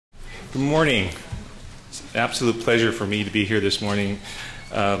Good morning. It's an absolute pleasure for me to be here this morning.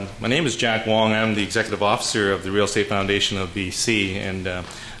 My name is Jack Wong. I'm the Executive Officer of the Real Estate Foundation of BC, and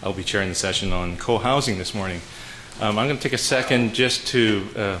I'll be chairing the session on co-housing this morning. I'm going to take a second just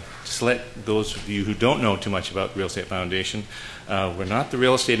to let those of you who don't know too much about the Real Estate Foundation. We're not the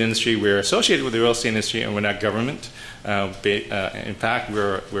real estate industry. We're associated with the real estate industry, and we're not government. In fact,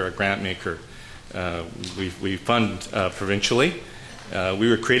 we're a grant maker. We fund provincially. We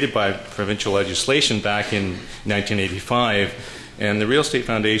were created by provincial legislation back in 1985, and the Real Estate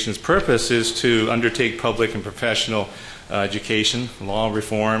Foundation's purpose is to undertake public and professional education, law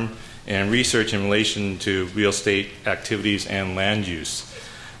reform, and research in relation to real estate activities and land use.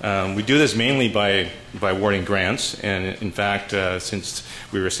 We do this mainly by awarding grants, and in fact, since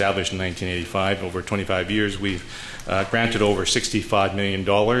we were established in 1985, over 25 years, we've granted over $65 million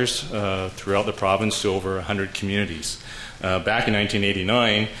throughout the province to over 100 communities. Back in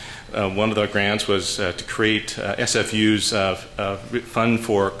 1989, one of the grants was to create SFU's fund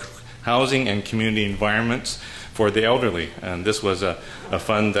for housing and community environments for the elderly. And this was a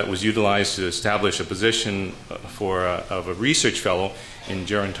fund that was utilized to establish a position of a research fellow in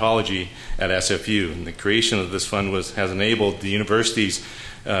gerontology at SFU. And the creation of this fund has enabled the university's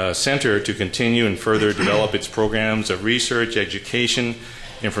center to continue and further develop its programs of research, education,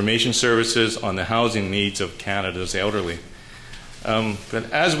 information services on the housing needs of Canada's elderly.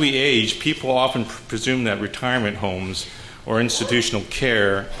 But as we age, people often presume that retirement homes or institutional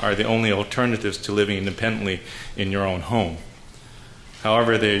care are the only alternatives to living independently in your own home.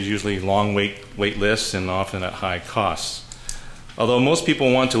 However, there's usually long wait lists and often at high costs. Although most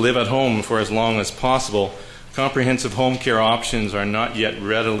people want to live at home for as long as possible, comprehensive home care options are not yet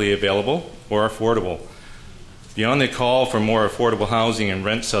readily available or affordable. Beyond the call for more affordable housing and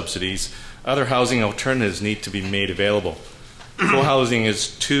rent subsidies, other housing alternatives need to be made available. Co-housing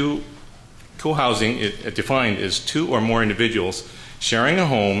is defined as two or more individuals sharing a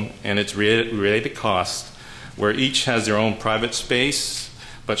home and its related costs, where each has their own private space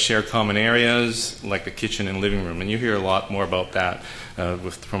but share common areas like the kitchen and living room. And you hear a lot more about that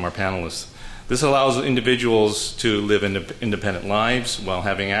from our panelists. This allows individuals to live independent lives while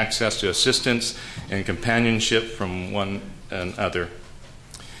having access to assistance and companionship from one another.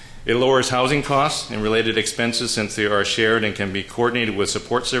 It lowers housing costs and related expenses since they are shared and can be coordinated with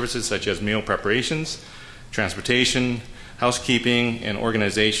support services such as meal preparations, transportation, housekeeping, and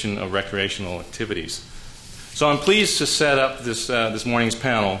organization of recreational activities. So I'm pleased to set up this morning's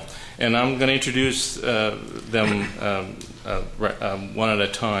panel, and I'm going to introduce them one at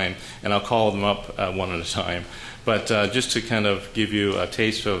a time, and I'll call them up one at a time. But just to kind of give you a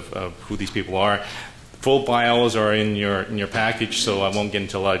taste of who these people are. Full bios are in your package, so I won't get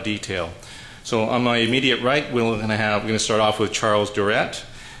into a lot of detail. So on my immediate right, we're going to start off with Charles Durrett.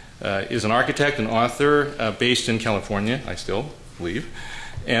 Is an architect and author based in California, I still believe,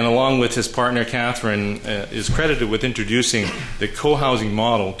 and along with his partner Catherine, is credited with introducing the co-housing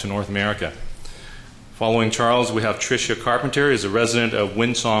model to North America. Following Charles, we have Tricia Carpenter, is a resident of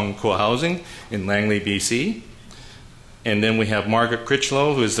WindSong Co-housing in Langley, BC. And then we have Margaret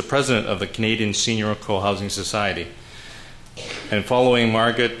Critchlow, who is the president of the Canadian Senior Co-housing Society. And following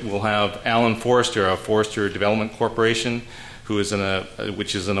Margaret, we'll have Alan Forrester of Forrester Development Corporation, who is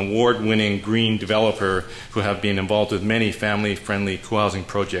which is an award-winning green developer who have been involved with many family-friendly co-housing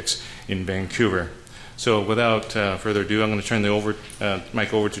projects in Vancouver. So without further ado, I'm going to turn the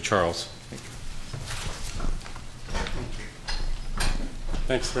mic over to Charles.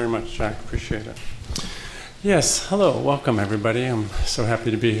 Thanks very much, Jack. Appreciate it. Yes, hello, welcome everybody. I'm so happy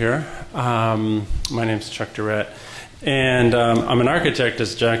to be here. My name's Chuck Durrett, and I'm an architect,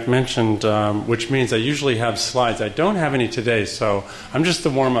 as Jack mentioned, which means I usually have slides. I don't have any today, so I'm just the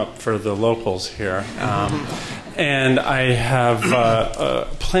warm-up for the locals here. And I have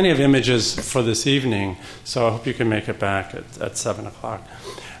plenty of images for this evening, so I hope you can make it back at 7 o'clock.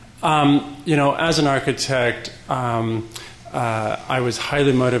 You know, as an architect, I was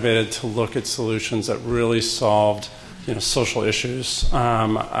highly motivated to look at solutions that really solved, social issues.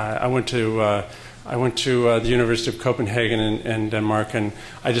 I went to the University of Copenhagen in Denmark, and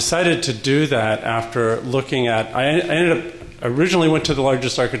I decided to do that after looking at. I originally went to the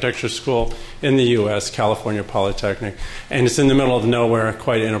largest architecture school in the U.S., California Polytechnic, and it's in the middle of nowhere,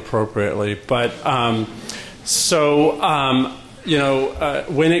 quite inappropriately. But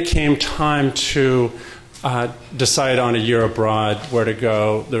when it came time to decide on a year abroad where to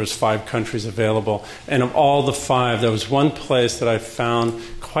go, there was 5 countries available, and of all the 5, there was one place that I found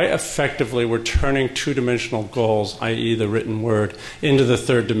quite effectively were turning two-dimensional goals, i.e. the written word, into the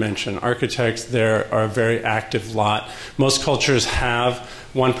third dimension. Architects there are a very active lot. Most cultures have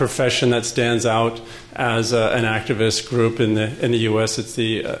one profession that stands out as an activist group in the U.S. It's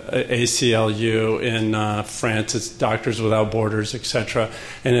the ACLU. In France, it's Doctors Without Borders, etc.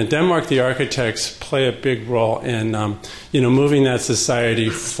 And in Denmark, the architects play a big role in moving that society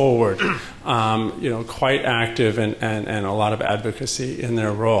forward. Quite active and a lot of advocacy in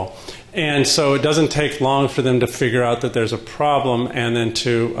their role. And so it doesn't take long for them to figure out that there's a problem and then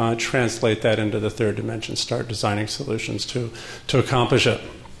to translate that into the third dimension, start designing solutions to accomplish it.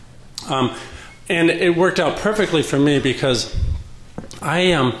 And it worked out perfectly for me because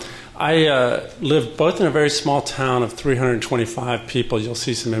I lived both in a very small town of 325 people. You'll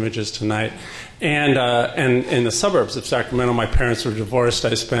see some images tonight. And in the suburbs of Sacramento. My parents were divorced.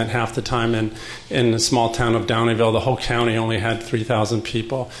 I spent half the time in the small town of Downeyville. The whole county only had 3,000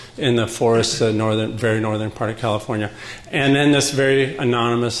 people in the forest, very northern part of California. And then this very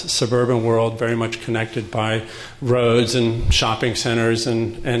anonymous suburban world, very much connected by roads and shopping centers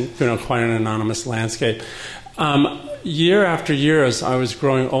and quite an anonymous landscape. Year after year, as I was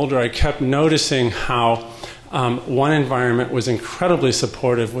growing older, I kept noticing how one environment was incredibly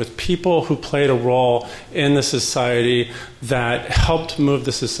supportive with people who played a role in the society that helped move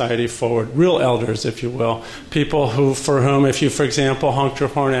the society forward, real elders, if you will, people for whom, if you, for example, honked your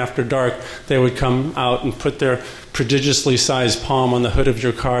horn after dark, they would come out and put their prodigiously sized palm on the hood of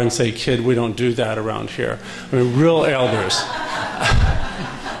your car and say, "Kid, we don't do that around here." I mean, real elders.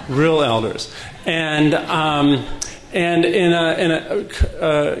 Real elders. And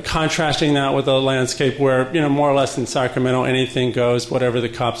contrasting that with a landscape where, more or less in Sacramento, anything goes. Whatever the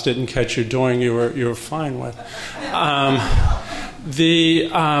cops didn't catch you doing, you were fine with.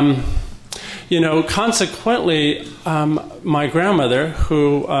 Consequently, my grandmother,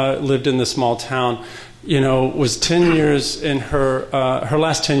 who lived in the small town, was 10 years in her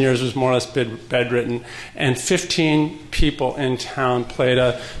last 10 years was more or less bedridden, and 15 people in town played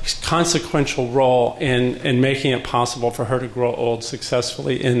a consequential role in making it possible for her to grow old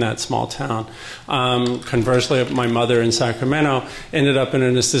successfully in that small town. Conversely, my mother in Sacramento ended up in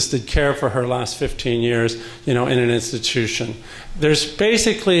an assisted care for her last 15 years, in an institution. There's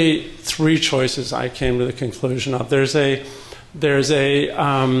basically three choices I came to the conclusion of. There's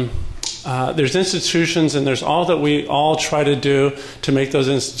institutions, and there's all that we all try to do to make those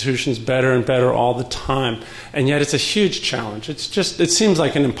institutions better and better all the time. And yet it's a huge challenge. It seems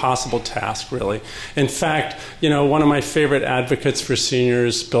like an impossible task, really. In fact, one of my favorite advocates for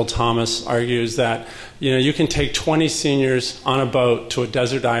seniors, Bill Thomas, argues that, you can take 20 seniors on a boat to a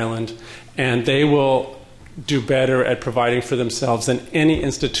desert island, and they will do better at providing for themselves than any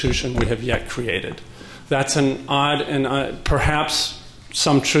institution we have yet created. That's an odd and perhaps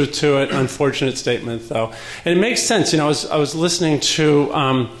some truth to it, unfortunate statement, though. And it makes sense. I was listening to,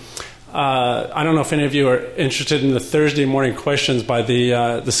 I don't know if any of you are interested in the Thursday morning questions by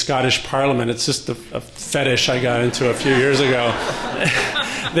the Scottish Parliament. It's just a fetish I got into a few years ago.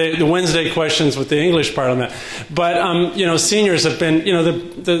 The Wednesday questions with the English Parliament. But, seniors have been,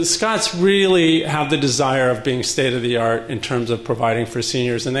 the Scots really have the desire of being state-of-the-art in terms of providing for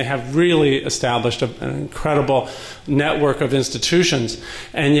seniors, and they have really established an incredible network of institutions.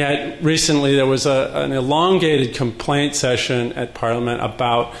 And yet, recently, there was an elongated complaint session at Parliament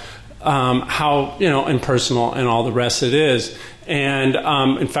about how, impersonal and all the rest it is. And,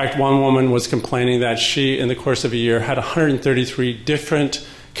 in fact, one woman was complaining that she, in the course of a year, had 133 different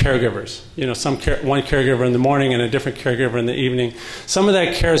caregivers. One caregiver in the morning and a different caregiver in the evening. Some of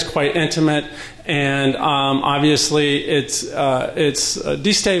that care is quite intimate, and obviously it's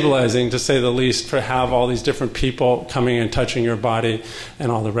destabilizing, to say the least, to have all these different people coming and touching your body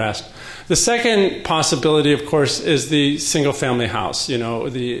and all the rest. The second possibility, of course, is the single-family house.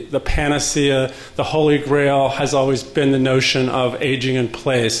 The panacea, the holy grail has always been the notion of aging in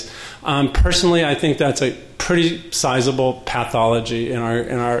place. Personally, I think that's a pretty sizable pathology in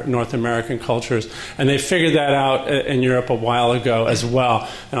our North American cultures, and they figured that out in Europe a while ago as well.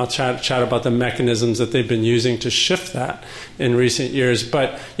 And I'll chat about the mechanisms that they've been using to shift that in recent years.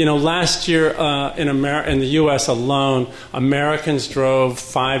 But last year in the U.S. alone, Americans drove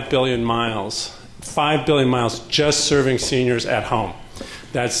 5 billion miles. 5 billion miles just serving seniors at home.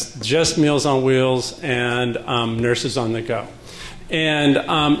 That's just Meals on Wheels and nurses on the go. And,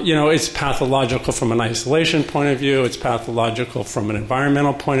 it's pathological from an isolation point of view. It's pathological from an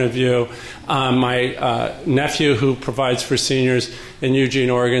environmental point of view. My nephew, who provides for seniors in Eugene,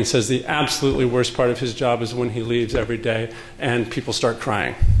 Oregon, says the absolutely worst part of his job is when he leaves every day and people start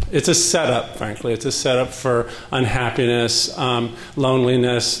crying. It's a setup, frankly. It's a setup for unhappiness,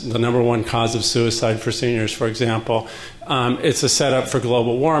 loneliness, the number one cause of suicide for seniors, for example. It's a setup for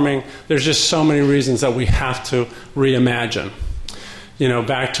global warming. There's just so many reasons that we have to reimagine.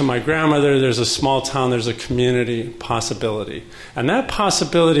 back to my grandmother, there's a small town, there's a community possibility. And that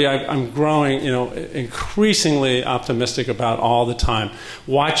possibility I'm growing, increasingly optimistic about all the time.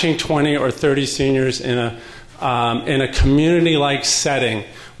 Watching 20 or 30 seniors in a community-like setting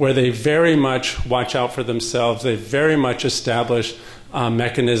where they very much watch out for themselves, they very much establish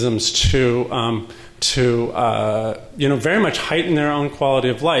mechanisms to very much heighten their own quality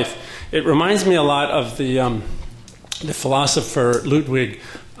of life. It reminds me a lot of the philosopher Ludwig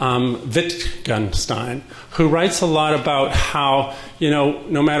Wittgenstein, who writes a lot about how,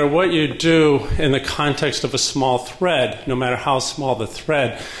 no matter what you do in the context of a small thread, no matter how small the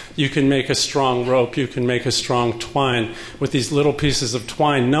thread, you can make a strong rope, you can make a strong twine with these little pieces of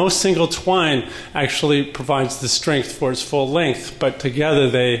twine. No single twine actually provides the strength for its full length, but together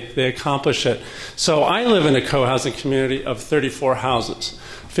they accomplish it. So I live in a co-housing community of 34 houses,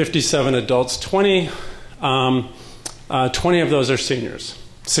 57 adults, 20 of those are seniors,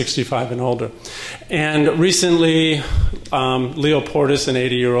 65 and older. And recently, Leo Portis, an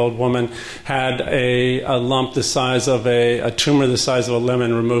 80-year-old woman, had a lump the size of a tumor the size of a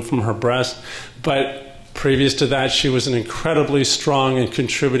lemon removed from her breast. But previous to that, she was an incredibly strong and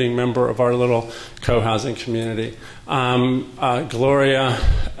contributing member of our little co-housing community. Gloria,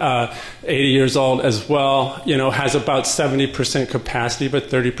 80 years old as well, has about 70% capacity, but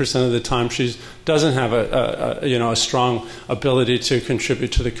 30% of the time she doesn't have a strong ability to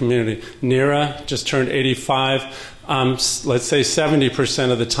contribute to the community. Nira just turned 85. Let's say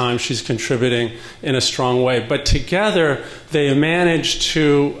 70% of the time she's contributing in a strong way. But together, they manage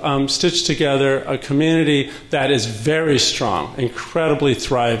to stitch together a community that is very strong, incredibly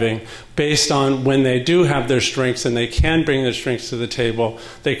thriving, based on when they do have their strengths and they can bring their strengths to the table.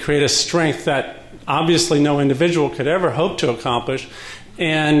 They create a strength that obviously no individual could ever hope to accomplish.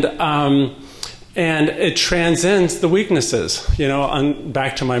 And it transcends the weaknesses.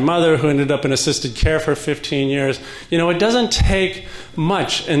 Back to my mother, who ended up in assisted care for 15 years. It doesn't take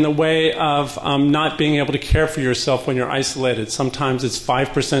much in the way of not being able to care for yourself when you're isolated. Sometimes it's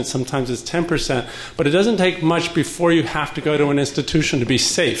 5%, sometimes it's 10%, but it doesn't take much before you have to go to an institution to be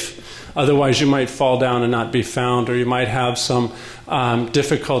safe. Otherwise, you might fall down and not be found, or you might have some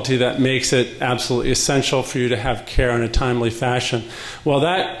difficulty that makes it absolutely essential for you to have care in a timely fashion. Well,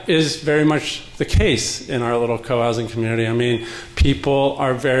 that is very much the case in our little co-housing community. I mean, people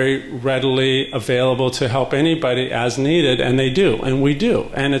are very readily available to help anybody as needed, and they do, and we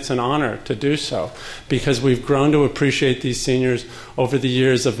do. And it's an honor to do so, because we've grown to appreciate these seniors over the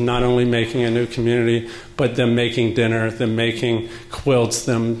years of not only making a new community, but them making dinner, them making quilts,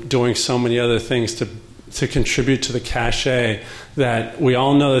 them doing so many other things to contribute to the cachet that we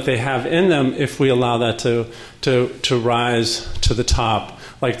all know that they have in them if we allow that to rise to the top.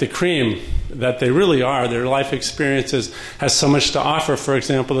 Like the cream that they really are, their life experiences has so much to offer. For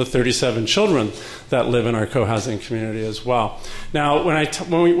example, the 37 children that live in our co-housing community as well. Now,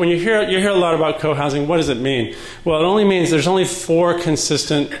 when you hear a lot about co-housing, what does it mean? Well, it only means there's only 4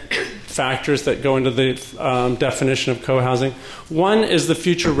 consistent factors that go into the definition of co-housing. One is the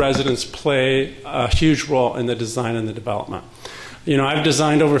future residents play a huge role in the design and the development. I've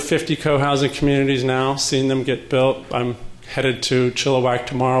designed over 50 co-housing communities now, seen them get built. I'm headed to Chilliwack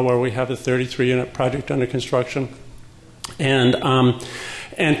tomorrow, where we have a 33-unit project under construction.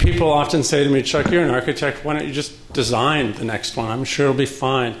 And people often say to me, Chuck, you're an architect, why don't you just design the next one? I'm sure it'll be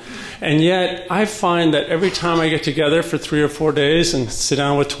fine. And yet, I find that every time I get together for 3 or 4 days and sit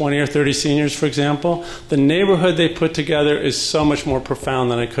down with 20 or 30 seniors, for example, the neighborhood they put together is so much more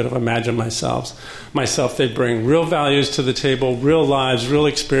profound than I could have imagined myself. They bring real values to the table, real lives, real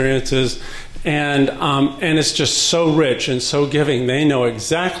experiences, and it's just so rich and so giving. They know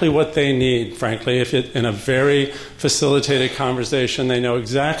exactly what they need, frankly. If it, in a very facilitated conversation, they know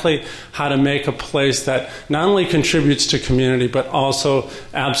exactly how to make a place that not only contributes to community, but also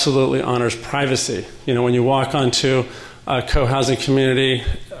absolutely honors privacy. When you walk onto a co-housing community,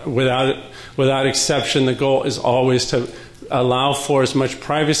 without exception, the goal is always to allow for as much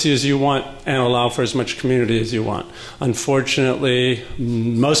privacy as you want and allow for as much community as you want. Unfortunately,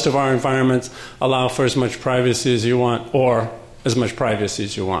 most of our environments allow for as much privacy as you want, or as much privacy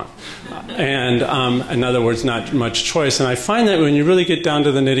as you want. And in other words, not much choice. And I find that when you really get down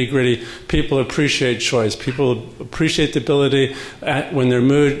to the nitty-gritty, people appreciate choice. People appreciate the ability, when their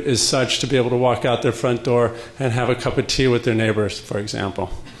mood is such, to be able to walk out their front door and have a cup of tea with their neighbors, for example.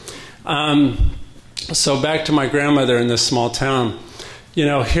 So back to my grandmother in this small town.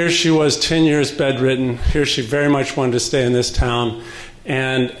 Here she was, 10 years bedridden. Here she very much wanted to stay in this town.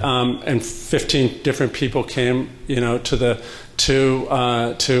 And 15 different people came, to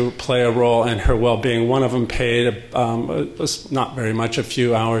to play a role in her well-being. One of them paid not very much, a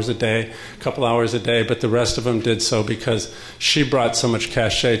few hours a day, a couple hours a day, but the rest of them did so because she brought so much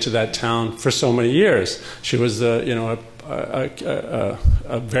cachet to that town for so many years. She was a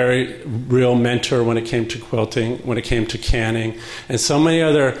very real mentor when it came to quilting, when it came to canning, and so many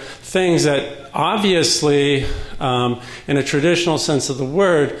other things that obviously, in a traditional sense of the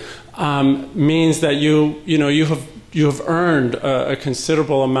word, means that you have earned a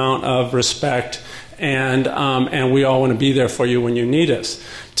considerable amount of respect, and we all want to be there for you when you need us.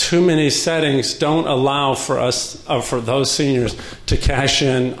 Too many settings don't allow for us, for those seniors, to cash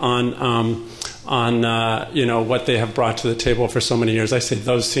in on what they have brought to the table for so many years. I say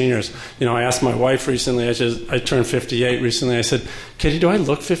those seniors. I asked my wife recently. I turned 58 recently. I said, "Katie, do I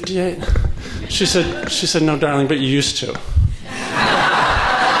look 58?" She said, "No, darling, but you used to."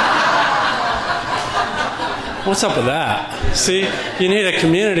 What's up with that? See, you need a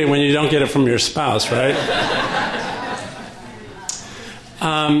community when you don't get it from your spouse, right?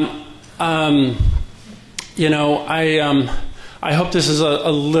 I hope this is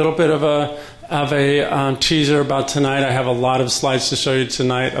a little bit of a teaser about tonight. I have a lot of slides to show you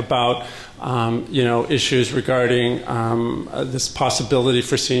tonight about issues regarding this possibility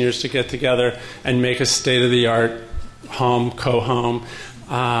for seniors to get together and make a state-of-the-art home, co-home,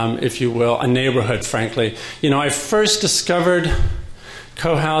 if you will, a neighborhood, frankly. I first discovered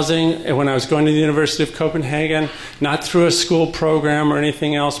co-housing when I was going to the University of Copenhagen, not through a school program or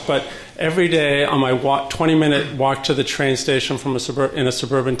anything else, but every day on my 20-minute walk to the train station from in a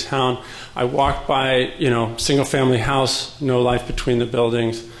suburban town, I walked by, single-family house, no life between the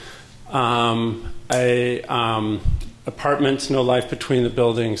buildings, apartments, no life between the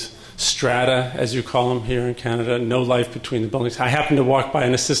buildings, strata, as you call them here in Canada, no life between the buildings. I happened to walk by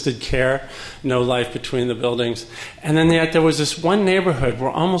an assisted care, no life between the buildings. And then yet there was this one neighborhood where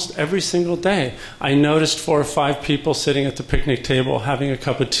almost every single day I noticed 4 or 5 people sitting at the picnic table having a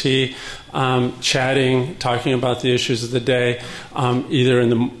cup of tea, chatting, talking about the issues of the day, either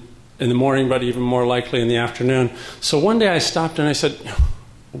in the morning, but even more likely in the afternoon. So one day I stopped and I said,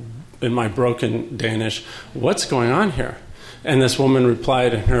 in my broken Danish, "What's going on here?" And this woman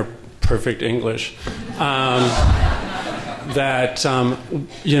replied in her perfect English that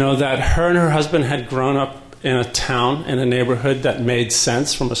her and her husband had grown up in a town, in a neighborhood that made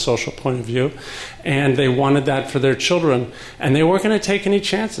sense from a social point of view, and they wanted that for their children, and they weren't going to take any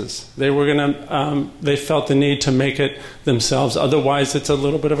chances. They felt the need to make it themselves. Otherwise, it's a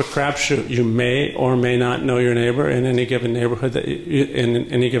little bit of a crapshoot. You may or may not know your neighbor in any given neighborhood that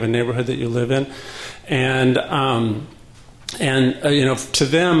you live in, and to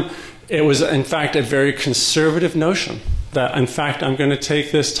them, it was, in fact, a very conservative notion that, in fact, I'm going to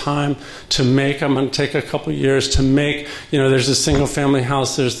take this time to make, I'm going to take a couple years to make, there's a single-family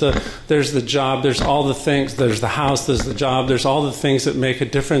house, there's the job, there's all the things, there's the house, there's the job, there's all the things that make a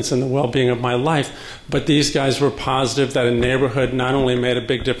difference in the well-being of my life. But these guys were positive that a neighborhood not only made a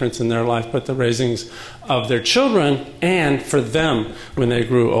big difference in their life, but the raisings of their children and for them when they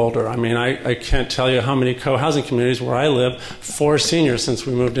grew older. I mean, I can't tell you how many co-housing communities where I live, 4 seniors since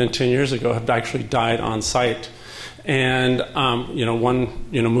we moved in 10 years ago have actually died on site. And one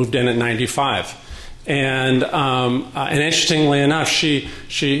moved in at 95, and interestingly enough, she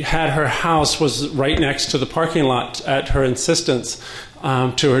had her house was right next to the parking lot at her insistence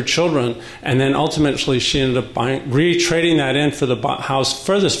to her children, and then ultimately she ended up trading that in for the house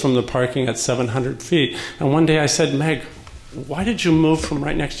furthest from the parking at 700 feet. And one day I said, "Meg, why did you move from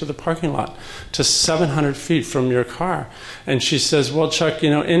right next to the parking lot to 700 feet from your car?" And she says, "Well, Chuck,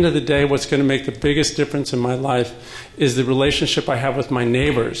 end of the day, what's going to make the biggest difference in my life is the relationship I have with my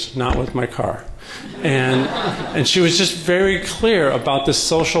neighbors, not with my car." And she was just very clear about the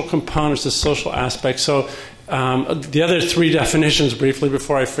social components, the social aspect. So the other 3 definitions, briefly,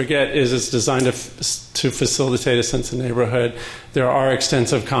 before I forget, is it's designed to facilitate a sense of neighborhood. There are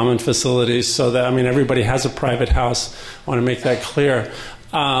extensive common facilities, so that, everybody has a private house. I want to make that clear.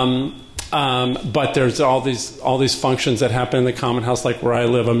 But there's all these functions that happen in the common house, like where I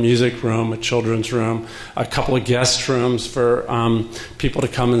live, a music room, a children's room, a couple of guest rooms for people to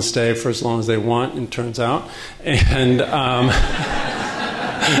come and stay for as long as they want, it turns out. And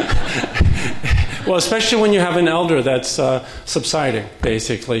well, especially when you have an elder that's subsiding,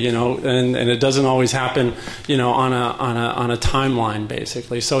 basically, and it doesn't always happen, on a timeline,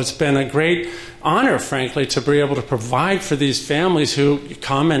 basically. So it's been a great honor, frankly, to be able to provide for these families who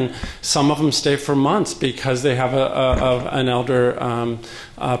come, and some of them stay for months because they have an elder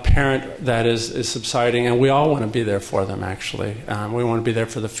parent that is subsiding, and we all want to be there for them. Actually, we want to be there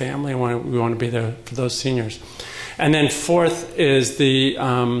for the family. We want to be there for those seniors. And then fourth is the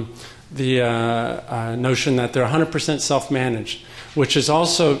notion that they're 100% self-managed, which is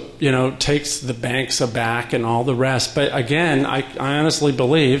also, takes the banks aback and all the rest. But again, I honestly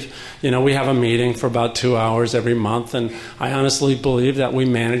believe, we have a meeting for about 2 hours every month, and I honestly believe that we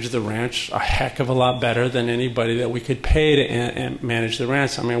manage the ranch a heck of a lot better than anybody that we could pay to manage the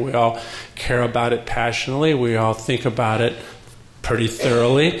ranch. I mean, we all care about it passionately. We all think about it pretty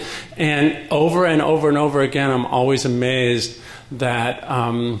thoroughly. And over and over again, I'm always amazed that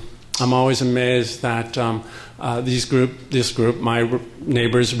this group, my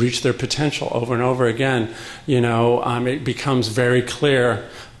neighbors, reach their potential over and over again. It becomes very clear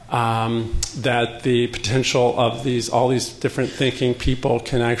that the potential of all these different thinking people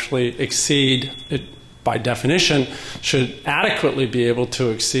can actually exceed it. By definition, should adequately be able to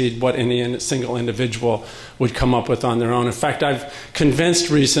exceed what any single individual would come up with on their own. In fact, I've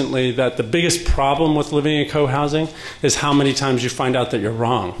convinced recently that the biggest problem with living in co-housing is how many times you find out that you're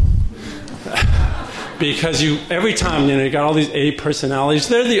wrong. Because every time, you got all these A personalities.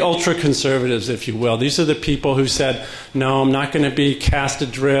 They're the ultra-conservatives, if you will. These are the people who said, no, I'm not going to be cast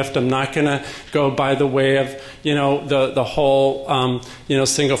adrift. I'm not going to go by the way of, the whole,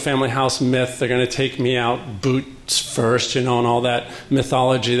 single-family house myth. They're going to take me out boots first, and all that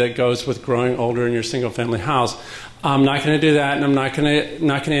mythology that goes with growing older in your single-family house. I'm not going to do that, and I'm not going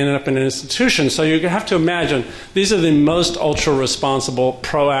to end up in an institution. So you have to imagine these are the most ultra-responsible,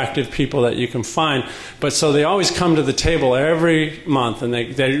 proactive people that you can find. But so they always come to the table every month, and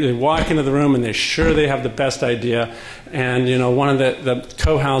they walk into the room, and they're sure they have the best idea. And one of the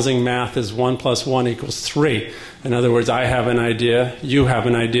co-housing math is 1 + 1 = 3. In other words, I have an idea, you have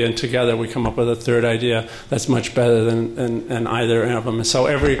an idea, and together we come up with a third idea that's much better than either of them. And so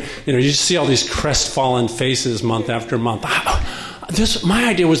you see all these crestfallen faces month after month. My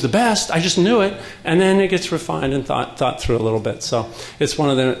idea was the best. I just knew it, and then it gets refined and thought through a little bit. So it's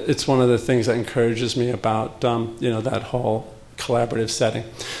one of the things that encourages me about that whole collaborative setting.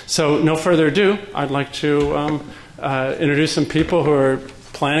 So no further ado, I'd like to introduce some people who are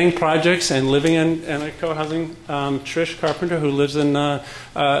planning projects and living in a co-housing. Tricia Carpenter, who lives in a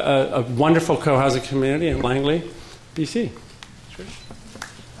wonderful co-housing community in Langley, BC. Trish.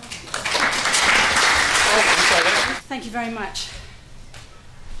 Thank you very much.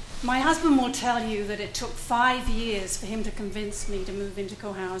 My husband will tell you that it took 5 years for him to convince me to move into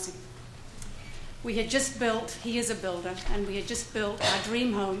co-housing. We had just built, he is a builder, and we had just built our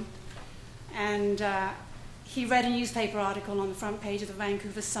dream home, and he read a newspaper article on the front page of the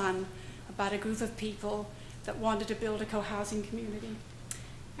Vancouver Sun about a group of people that wanted to build a co-housing community.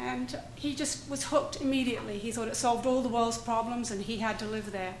 And he just was hooked immediately. He thought it solved all the world's problems and he had to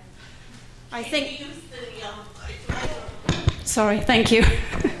live there. I think... Sorry, thank you.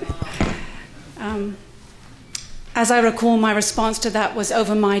 As I recall, my response to that was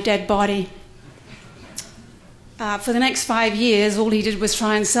over my dead body. For the next 5 years, all he did was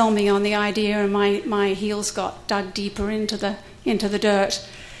try and sell me on the idea, and my heels got dug deeper into the dirt.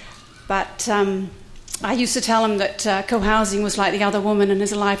 But I used to tell him that co-housing was like the other woman in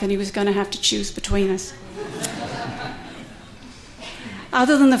his life, and he was going to have to choose between us.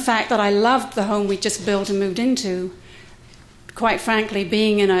 Other than the fact that I loved the home we just built and moved into, quite frankly,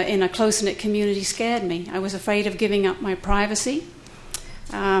 being in a close-knit community scared me. I was afraid of giving up my privacy.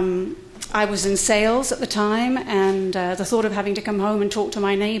 I was in sales at the time, and the thought of having to come home and talk to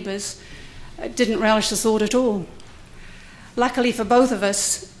my neighbors didn't relish the thought at all. Luckily for both of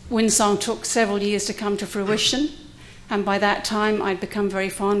us, WindSong took several years to come to fruition, and by that time I'd become very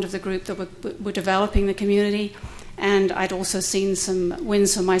fond of the group that were developing the community, and I'd also seen some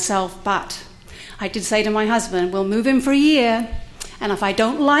wins for myself. But I did say to my husband, we'll move in for a year, and if I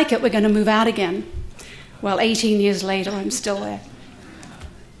don't like it, we're going to move out again. Well, 18 years later, I'm still there.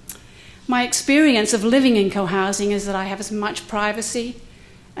 My experience of living in co-housing is that I have as much privacy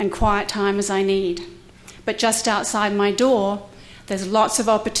and quiet time as I need. But just outside my door, there's lots of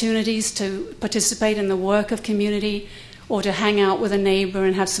opportunities to participate in the work of community or to hang out with a neighbor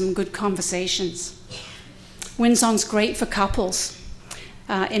and have some good conversations. WindSong's great for couples.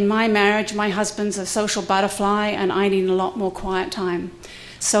 In my marriage, my husband's a social butterfly and I need a lot more quiet time.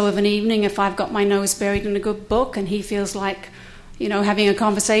 So of an evening, if I've got my nose buried in a good book and he feels like having a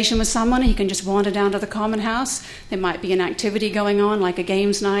conversation with someone, he can just wander down to the common house. There might be an activity going on, like a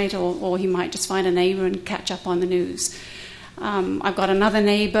games night, or he might just find a neighbor and catch up on the news. I've got another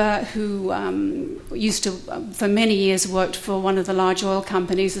neighbor who used to, for many years, worked for one of the large oil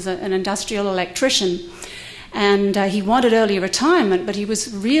companies as an industrial electrician. And he wanted early retirement, but he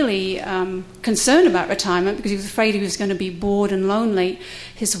was really concerned about retirement because he was afraid he was going to be bored and lonely.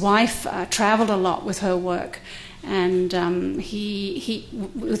 His wife traveled a lot with her work. And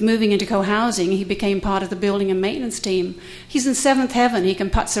with moving into co-housing, he became part of the building and maintenance team. He's in seventh heaven. He can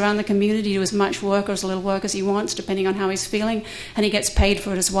putz around the community, do as much work or as little work as he wants, depending on how he's feeling, and he gets paid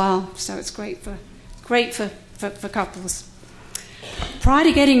for it as well. So it's great for couples. Prior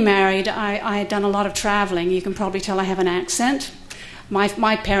to getting married, I had done a lot of traveling. You can probably tell I have an accent.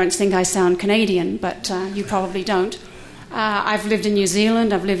 My parents think I sound Canadian, but you probably don't. I've lived in New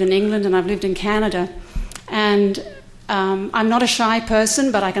Zealand, I've lived in England, and I've lived in Canada. And I'm not a shy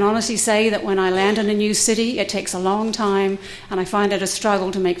person, but I can honestly say that when I land in a new city, it takes a long time, and I find it a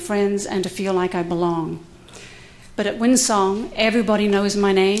struggle to make friends and to feel like I belong. But at WindSong, everybody knows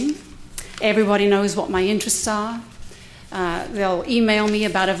my name. Everybody knows what my interests are. They'll email me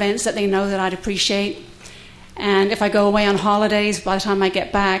about events that they know that I'd appreciate. And if I go away on holidays, by the time I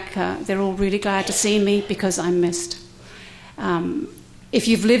get back, they're all really glad to see me because I'm missed. If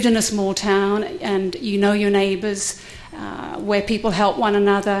you've lived in a small town and you know your neighbors, where people help one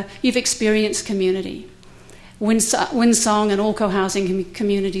another, you've experienced community. WindSong and all co-housing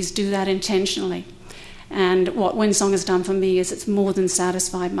communities do that intentionally. And what WindSong has done for me is it's more than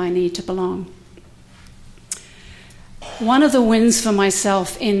satisfied my need to belong. One of the wins for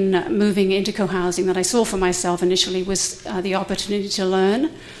myself in moving into co-housing that I saw for myself initially was the opportunity to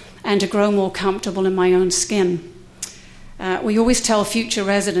learn and to grow more comfortable in my own skin. We always tell future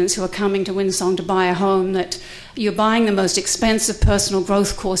residents who are coming to WindSong to buy a home that you're buying the most expensive personal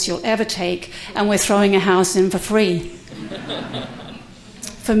growth course you'll ever take, and we're throwing a house in for free.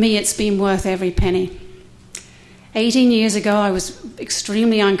 For me, it's been worth every penny. 18 years ago, I was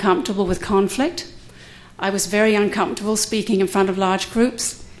extremely uncomfortable with conflict. I was very uncomfortable speaking in front of large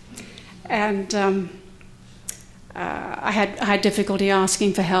groups, and I had difficulty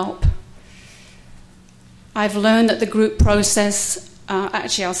asking for help. I've learned that the group process,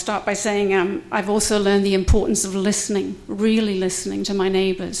 actually I'll start by saying I've also learned the importance of listening, really listening to my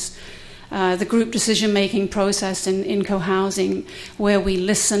neighbours. The group decision-making process in co-housing, where we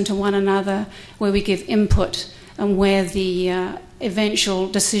listen to one another, where we give input, and where the eventual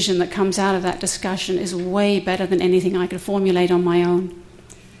decision that comes out of that discussion is way better than anything I could formulate on my own.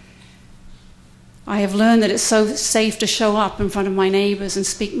 I have learned that it's so safe to show up in front of my neighbours and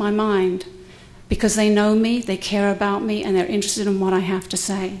speak my mind, because they know me, they care about me, and they're interested in what I have to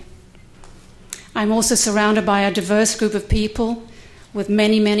say. I'm also surrounded by a diverse group of people with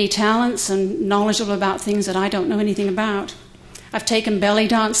many, many talents and knowledgeable about things that I don't know anything about. I've taken belly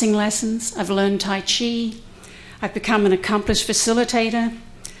dancing lessons, I've learned Tai Chi, I've become an accomplished facilitator,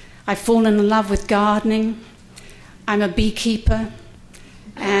 I've fallen in love with gardening, I'm a beekeeper,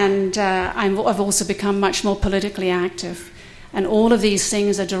 and I've also become much more politically active. And all of these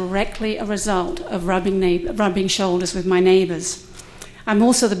things are directly a result of rubbing shoulders with my neighbours. I'm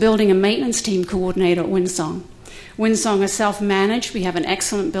also the building and maintenance team coordinator at WindSong. WindSong is self-managed. We have an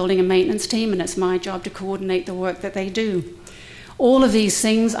excellent building and maintenance team, and it's my job to coordinate the work that they do. All of these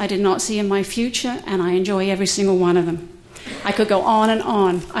things I did not see in my future, and I enjoy every single one of them. I could go on and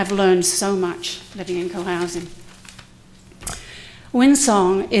on. I've learned so much living in co-housing.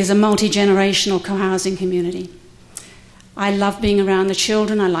 WindSong is a multi-generational co-housing community. I love being around the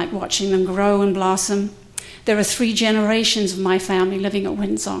children. I like watching them grow and blossom. There are 3 generations of my family living at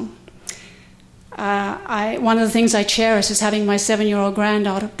WindSong. One of the things I cherish is having my 7-year-old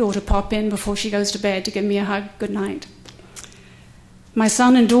granddaughter pop in before she goes to bed to give me a hug good night. My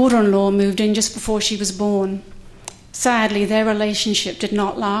son and daughter-in-law moved in just before she was born. Sadly, their relationship did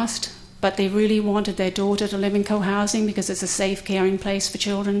not last, but they really wanted their daughter to live in co-housing because it's a safe, caring place for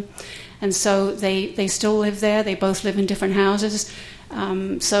children. And so they still live there. They both live in different houses.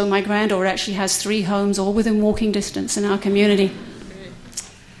 So my granddaughter actually has 3 homes, all within walking distance in our community.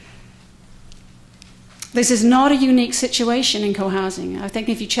 This is not a unique situation in co-housing. I think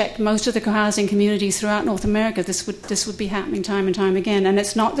if you check most of the co-housing communities throughout North America, this would be happening time and time again. And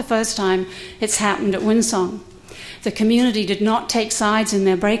it's not the first time it's happened at WindSong. The community did not take sides in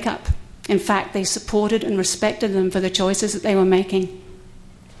their breakup. In fact, they supported and respected them for the choices that they were making.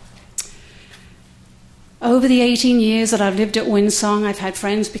 Over the 18 years that I've lived at WindSong, I've had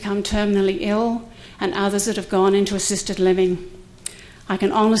friends become terminally ill and others that have gone into assisted living. I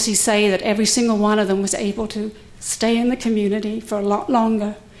can honestly say that every single one of them was able to stay in the community for a lot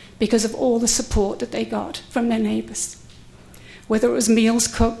longer because of all the support that they got from their neighbours. Whether it was meals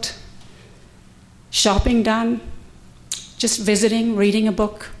cooked, shopping done, just visiting, reading a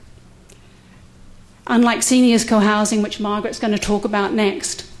book. Unlike seniors co-housing, which Margaret's going to talk about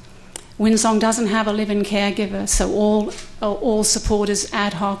next, WindSong doesn't have a live-in caregiver, so all support is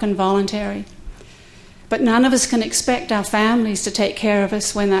ad hoc and voluntary. But none of us can expect our families to take care of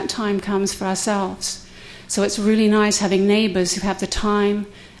us when that time comes for ourselves. So it's really nice having neighbors who have the time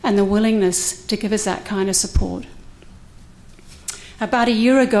and the willingness to give us that kind of support. About a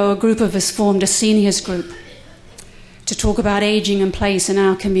year ago, a group of us formed a seniors group to talk about aging and place in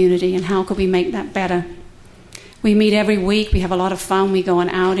our community and how could we make that better. We meet every week, we have a lot of fun, we go on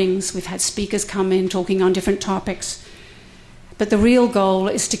outings, we've had speakers come in talking on different topics. But the real goal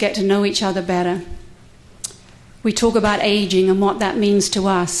is to get to know each other better. We talk about aging and what that means to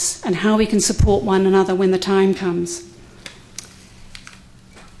us and how we can support one another when the time comes.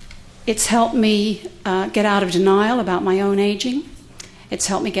 It's helped me get out of denial about my own aging. It's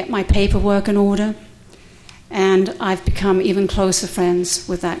helped me get my paperwork in order. And I've become even closer friends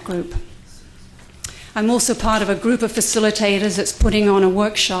with that group. I'm also part of a group of facilitators that's putting on a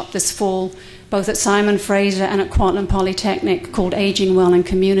workshop this fall, both at Simon Fraser and at Kwantlen Polytechnic, called Aging Well in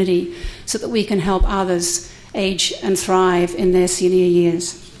Community, so that we can help others age and thrive in their senior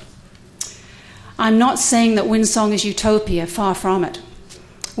years. I'm not saying that WindSong is utopia, far from it.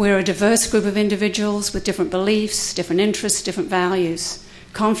 We're a diverse group of individuals with different beliefs, different interests, different values.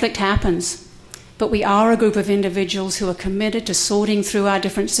 Conflict happens, but we are a group of individuals who are committed to sorting through our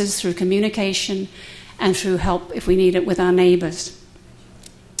differences through communication and through help, if we need it, with our neighbors.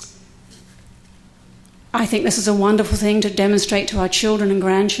 I think this is a wonderful thing to demonstrate to our children and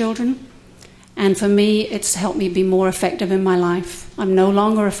grandchildren. And for me, it's helped me be more effective in my life. I'm no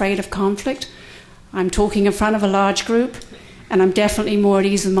longer afraid of conflict. I'm talking in front of a large group, and I'm definitely more at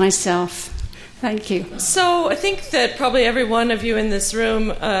ease with myself. Thank you. So I think that probably every one of you in this room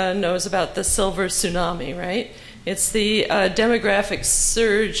knows about the silver tsunami, right? It's the demographic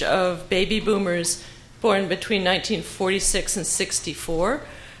surge of baby boomers born between 1946 and 64,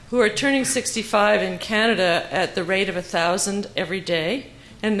 who are turning 65 in Canada at the rate of 1,000 every day,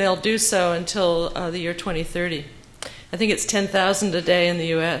 and they'll do so until the year 2030. I think it's 10,000 a day in the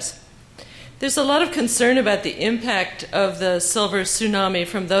US. There's a lot of concern about the impact of the silver tsunami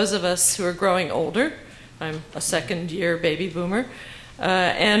from those of us who are growing older. I'm a second-year baby boomer.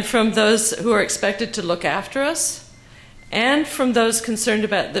 And from those who are expected to look after us, and from those concerned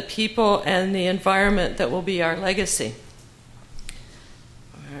about the people and the environment that will be our legacy.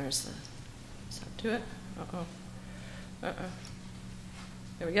 Where's the... Does that do it? Uh-oh. Uh-oh.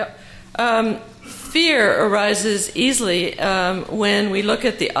 There we go. Fear arises easily when we look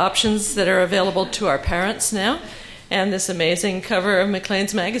at the options that are available to our parents now, and this amazing cover of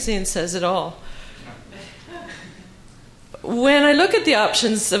Maclean's magazine says it all. When I look at the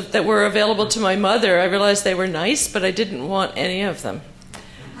options that were available to my mother, I realized they were nice, but I didn't want any of them.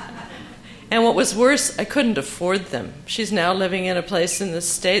 And what was worse, I couldn't afford them. She's now living in a place in the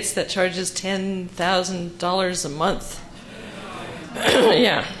States that charges $10,000 a month.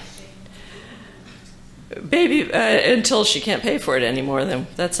 Yeah. Until she can't pay for it anymore, then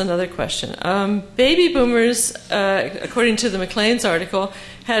that's another question. Baby boomers, according to the Maclean's article,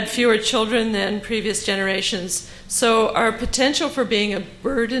 had fewer children than previous generations. So our potential for being a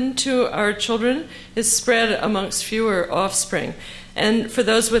burden to our children is spread amongst fewer offspring. And for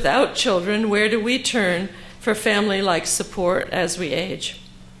those without children, where do we turn for family-like support as we age?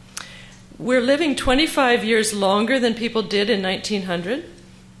 We're living 25 years longer than people did in 1900.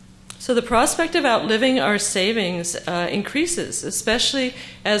 So the prospect of outliving our savings increases, especially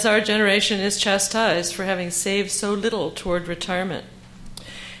as our generation is chastised for having saved so little toward retirement.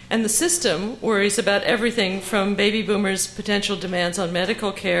 And the system worries about everything from baby boomers' potential demands on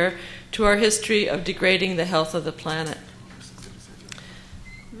medical care to our history of degrading the health of the planet.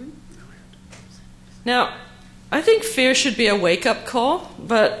 Now, I think fear should be a wake-up call,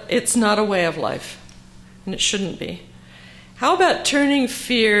 but it's not a way of life, and it shouldn't be. How about turning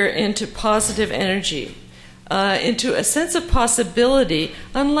fear into positive energy, into a sense of possibility,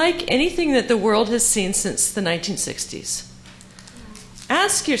 unlike anything that the world has seen since the 1960s?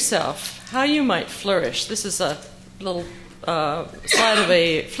 Ask yourself how you might flourish. This is a little slide of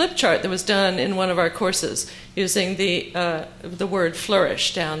a flip chart that was done in one of our courses using the word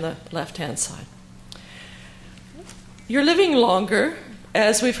flourish down the left-hand side. You're living longer.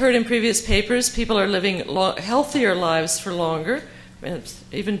 As we've heard in previous papers, people are living healthier lives for longer, and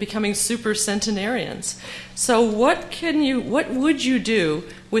even becoming super centenarians. So what would you do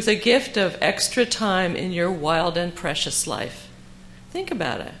with a gift of extra time in your wild and precious life? Think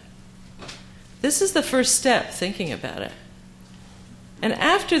about it. This is the first step, thinking about it. And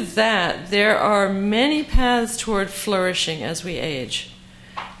after that, there are many paths toward flourishing as we age.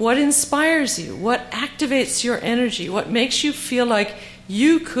 What inspires you? What activates your energy? What makes you feel like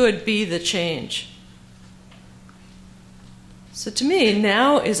you could be the change? So to me,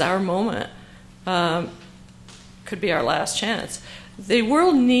 now is our moment. Could be our last chance. The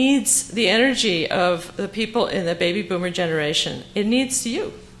world needs the energy of the people in the baby boomer generation. It needs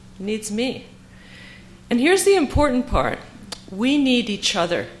you. It needs me. And here's the important part. We need each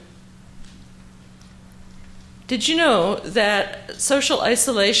other. Did you know that social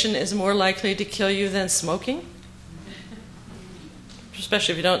isolation is more likely to kill you than smoking?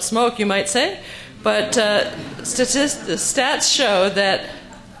 Especially if you don't smoke, you might say. But the stats show that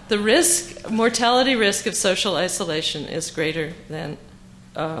the mortality risk of social isolation is greater than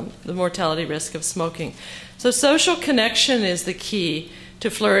the mortality risk of smoking. So social connection is the key to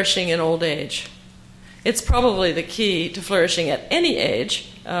flourishing in old age. It's probably the key to flourishing at any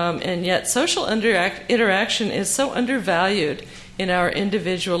age, and yet social interaction is so undervalued in our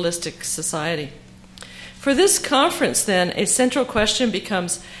individualistic society. For this conference, then, a central question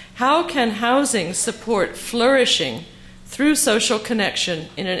becomes, how can housing support flourishing through social connection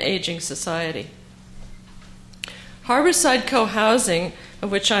in an aging society? Harbourside Cohousing,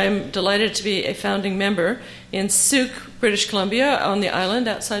 of which I'm delighted to be a founding member, in Souk, British Columbia, on the island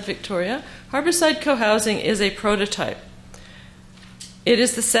outside Victoria, Harbourside Cohousing is a prototype. It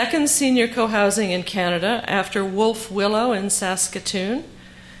is the second senior cohousing in Canada after Wolf Willow in Saskatoon.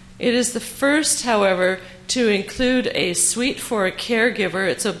 It is the first, however, to include a suite for a caregiver.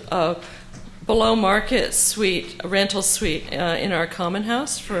 It's a below-market suite, a rental suite in our common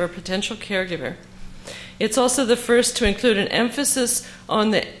house for a potential caregiver. It's also the first to include an emphasis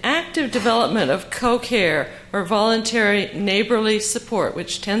on the active development of co-care or voluntary neighborly support,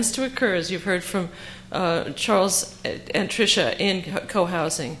 which tends to occur, as you've heard from Charles and Tricia, in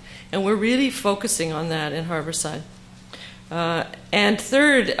co-housing. And we're really focusing on that in Harbourside. And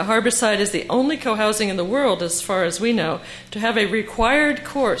third, Harbourside is the only co-housing in the world, as far as we know, to have a required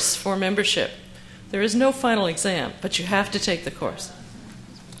course for membership. There is no final exam, but you have to take the course.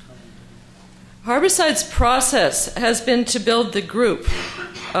 Harbourside's process has been to build the group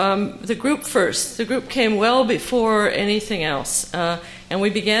first. The group came well before anything else. And we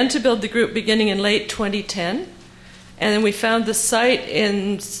began to build the group beginning in late 2010. And then we found the site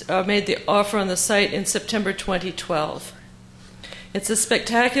made the offer on the site in September 2012. It's a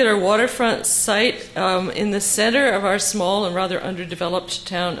spectacular waterfront site in the center of our small and rather underdeveloped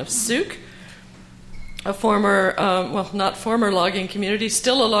town of Souk, a former, not former logging community,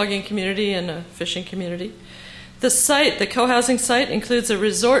 still a logging community and a fishing community. The co-housing site includes a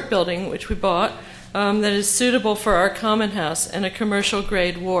resort building, which we bought, that is suitable for our common house, and a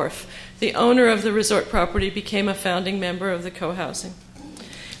commercial-grade wharf. The owner of the resort property became a founding member of the co-housing.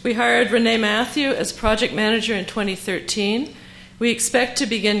 We hired Renee Matthew as project manager in 2013. We expect to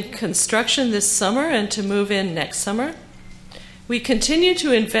begin construction this summer and to move in next summer. We continue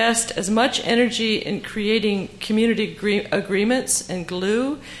to invest as much energy in creating community agreements and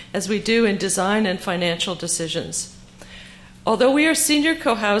glue as we do in design and financial decisions. Although we are senior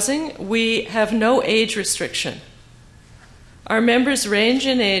co-housing, we have no age restriction. Our members range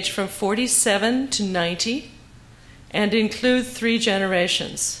in age from 47 to 90 and include 3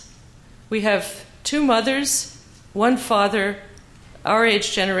 generations. We have 2 mothers, 1 father, our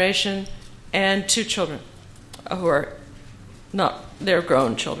age generation, and 2 children who are they're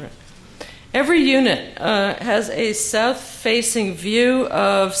grown children. Every unit has a south-facing view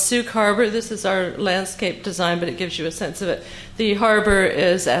of Souk Harbor. This is our landscape design, but it gives you a sense of it. The harbor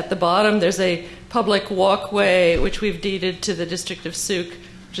is at the bottom. There's a public walkway, which we've deeded to the district of Souk,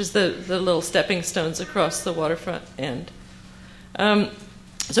 which is the little stepping stones across the waterfront end.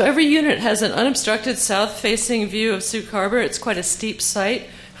 So every unit has an unobstructed south-facing view of Souk Harbor. It's quite a steep site,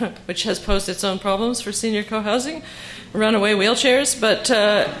 which has posed its own problems for senior co-housing. Runaway wheelchairs, but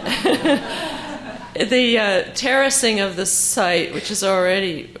the terracing of the site, which is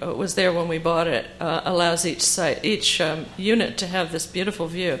already was there when we bought it, allows each unit to have this beautiful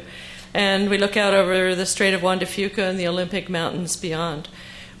view. And we look out over the Strait of Juan de Fuca and the Olympic Mountains beyond.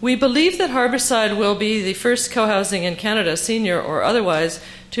 We believe that Harbourside will be the first co-housing in Canada, senior or otherwise,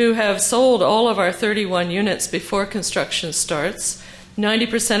 to have sold all of our 31 units before construction starts.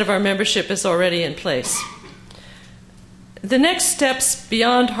 90% of our membership is already in place. The next steps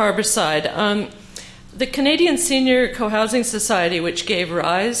beyond Harbourside. The Canadian Senior Co-housing Society, which gave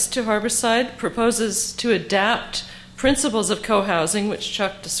rise to Harbourside, proposes to adapt principles of co-housing, which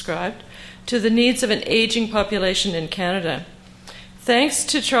Chuck described, to the needs of an aging population in Canada. Thanks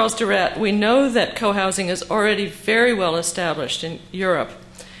to Charles Durrett, we know that co-housing is already very well established in Europe.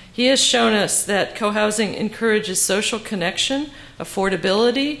 He has shown us that co-housing encourages social connection,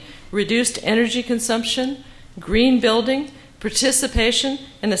 affordability, reduced energy consumption, green building, participation,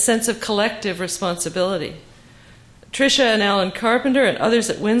 and a sense of collective responsibility. Tricia and Alan Carpenter and others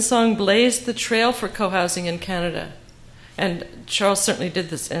at WindSong blazed the trail for co-housing in Canada. And Charles certainly did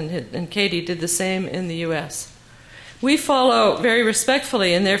this, and Katie did the same in the U.S. We follow very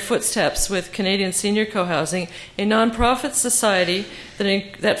respectfully in their footsteps with Canadian Senior Cohousing, a nonprofit society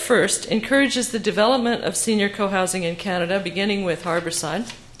that first encourages the development of senior cohousing in Canada, beginning with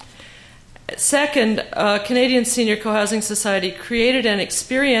Harbourside. Second, Canadian Senior Cohousing Society created an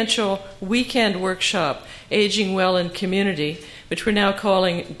experiential weekend workshop, Aging Well in Community, which we're now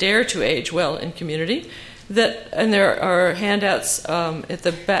calling Dare to Age Well in Community. And there are handouts at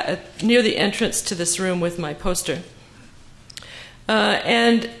the back, near the entrance to this room with my poster.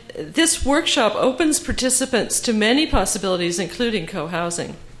 And this workshop opens participants to many possibilities, including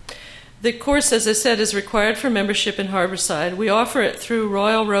co-housing. The course, as I said, is required for membership in Harbourside. We offer it through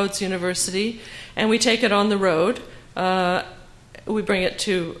Royal Roads University, and we take it on the road. We bring it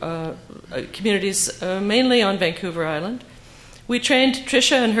to communities mainly on Vancouver Island. We trained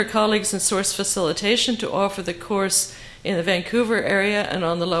Tricia and her colleagues in source facilitation to offer the course in the Vancouver area and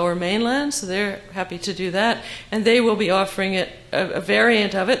on the Lower Mainland, so they're happy to do that. And they will be offering it, a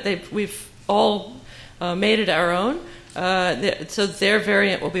variant of it. We've all made it our own. So their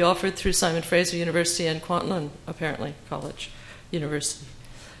variant will be offered through Simon Fraser University and Kwantlen, apparently, University.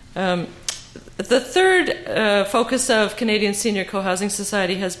 The third focus of Canadian Senior Cohousing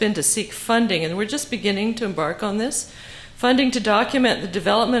Society has been to seek funding, and we're just beginning to embark on this. Funding to document the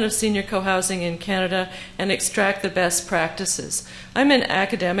development of senior cohousing in Canada and extract the best practices. I'm an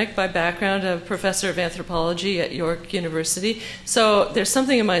academic by background, a professor of anthropology at York University, so there's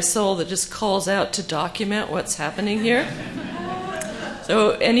something in my soul that just calls out to document what's happening here.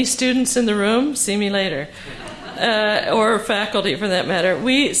 So any students in the room, see me later, or faculty for that matter.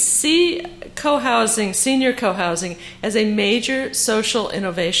 We see cohousing, senior cohousing, as a major social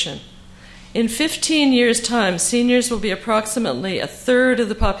innovation. In 15 years' time, seniors will be approximately a third of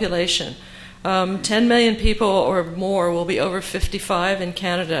the population. 10 million people or more will be over 55 in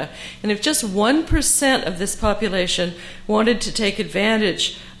Canada. And if just 1% of this population wanted to take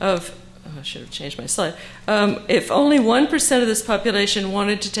advantage of, I should have changed my slide. If only 1% of this population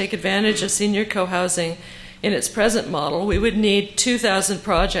wanted to take advantage of senior cohousing in its present model, we would need 2,000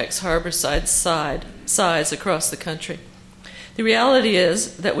 projects Harbourside size across the country. The reality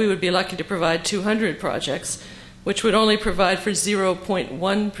is that we would be lucky to provide 200 projects, which would only provide for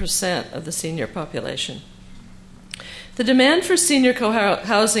 0.1% of the senior population. The demand for senior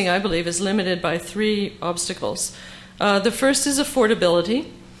cohousing, I believe, is limited by three obstacles. The first is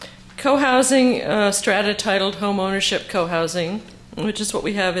affordability. Cohousing, strata-titled home ownership cohousing, which is what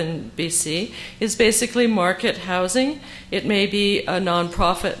we have in BC, is basically market housing. It may be a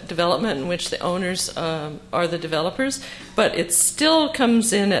nonprofit development in which the owners are the developers, but it still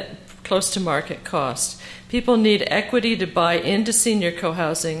comes in at close to market cost. People need equity to buy into senior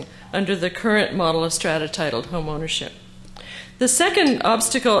cohousing under the current model of strata-titled home ownership. The second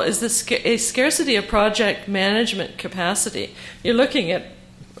obstacle is a scarcity of project management capacity. You're looking at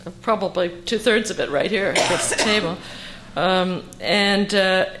probably 2/3 of it right here across the table.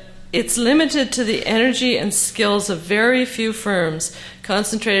 It's limited to the energy and skills of very few firms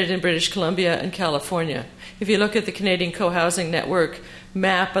concentrated in British Columbia and California. If you look at the Canadian Cohousing Network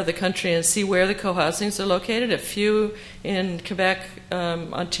map of the country and see where the cohousings are located, a few in Quebec,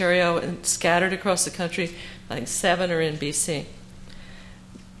 Ontario, and scattered across the country, I think 7 are in BC.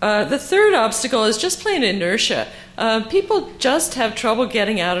 The third obstacle is just plain inertia. People just have trouble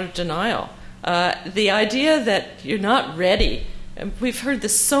getting out of denial. The idea that you're not ready, we've heard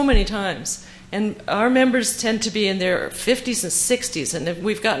this so many times, and our members tend to be in their 50s and 60s, and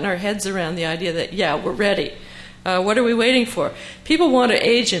we've gotten our heads around the idea that, yeah, we're ready. What are we waiting for? People want to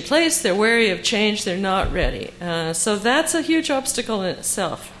age in place, they're wary of change, they're not ready. So that's a huge obstacle in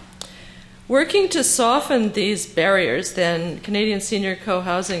itself. Working to soften these barriers, then, Canadian Senior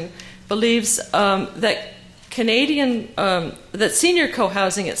Cohousing believes that senior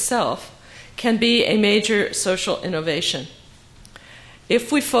cohousing itself can be a major social innovation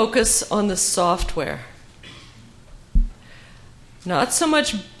if we focus on the software. Not so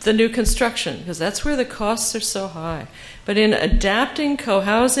much the new construction, because that's where the costs are so high, but in adapting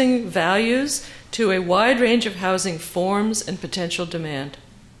cohousing values to a wide range of housing forms and potential demand.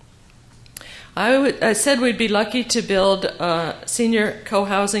 I said we'd be lucky to build senior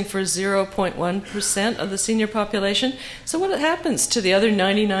cohousing for 0.1% of the senior population. So what happens to the other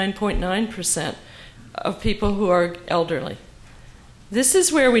 99.9% of people who are elderly? This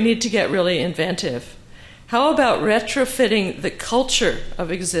is where we need to get really inventive. How about retrofitting the culture of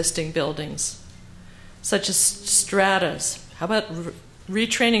existing buildings, such as stratas? How about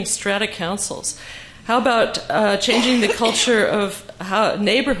retraining strata councils? How about changing the culture of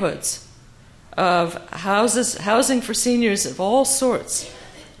neighborhoods? of housing for seniors of all sorts,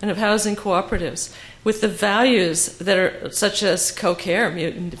 and of housing cooperatives, with the values that are such as co-care,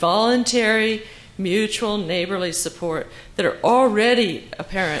 voluntary, mutual, neighborly support that are already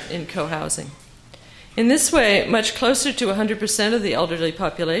apparent in co-housing. In this way, much closer to 100% of the elderly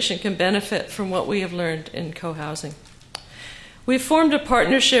population can benefit from what we have learned in co-housing. We've formed a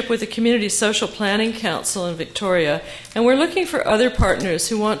partnership with the Community Social Planning Council in Victoria, and we're looking for other partners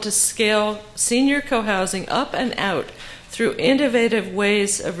who want to scale senior co-housing up and out through innovative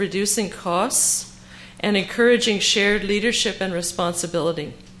ways of reducing costs and encouraging shared leadership and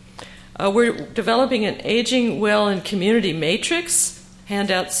responsibility. We're developing an Aging Well in Community matrix,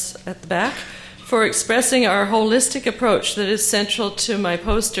 handouts at the back, for expressing our holistic approach that is central to my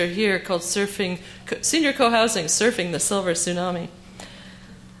poster here called Senior Co-Housing, Surfing the Silver Tsunami.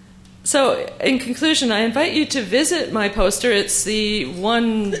 So, in conclusion, I invite you to visit my poster. It's the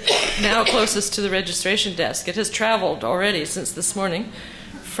one now closest to the registration desk. It has traveled already since this morning.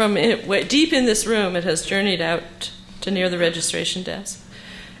 From deep in this room, it has journeyed out to near the registration desk.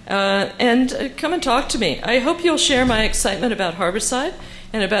 And come and talk to me. I hope you'll share my excitement about Harbourside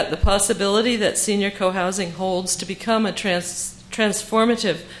and about the possibility that senior co-housing holds to become a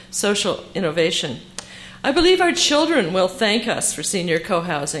transformative social innovation. I believe our children will thank us for senior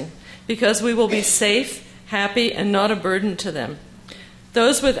co-housing because we will be safe, happy, and not a burden to them.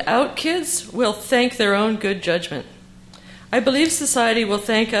 Those without kids will thank their own good judgment. I believe society will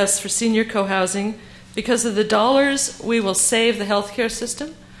thank us for senior co-housing because of the dollars we will save the healthcare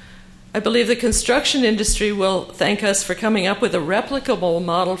system. I believe the construction industry will thank us for coming up with a replicable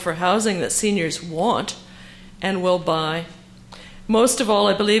model for housing that seniors want and will buy. Most of all,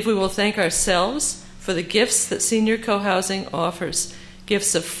 I believe we will thank ourselves for the gifts that senior co-housing offers,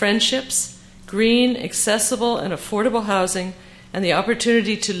 gifts of friendships, green, accessible, and affordable housing, and the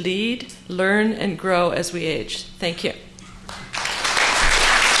opportunity to lead, learn, and grow as we age. Thank you.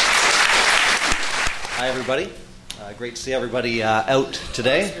 Hi, everybody. Great to see everybody out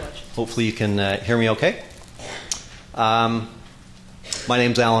today. Hopefully you can hear me okay. My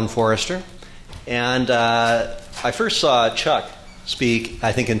name's Alan Forrester, and I first saw Chuck speak,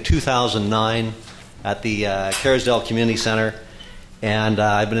 I think, in 2009 at the Kerrisdale Community Center, and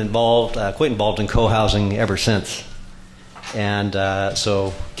I've been quite involved in co-housing ever since. And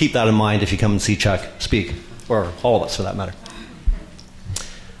so keep that in mind if you come and see Chuck speak, or all of us for that matter.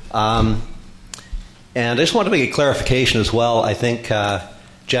 And I just want to make a clarification as well. I think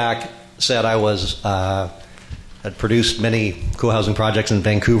Jack said I had produced many co-housing projects in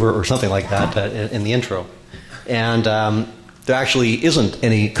Vancouver or something like that in the intro. And there actually isn't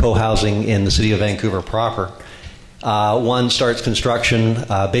any co-housing in the city of Vancouver proper. One starts construction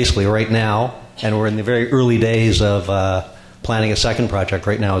basically right now, and we're in the very early days of planning a second project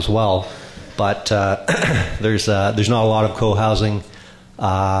right now as well. But there's not a lot of co-housing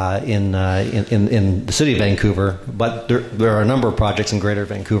in the city of Vancouver, but there are a number of projects in Greater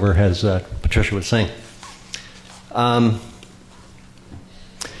Vancouver, as Tricia was saying.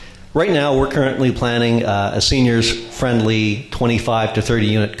 Right now, we're currently planning a seniors-friendly 25 to 30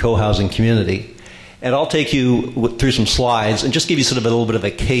 unit co-housing community, and I'll take you through some slides and just give you sort of a little bit of a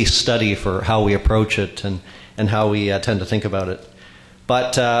case study for how we approach it and how we tend to think about it.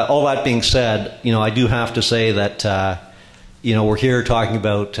 But all that being said, I do have to say that we're here talking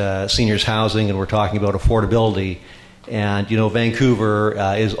about seniors housing, and we're talking about affordability. And, Vancouver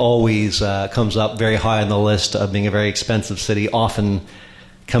is always comes up very high on the list of being a very expensive city, often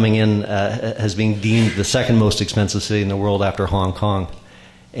coming in as being deemed the second most expensive city in the world after Hong Kong.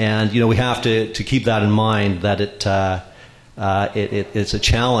 And, we have to keep that in mind, that it's a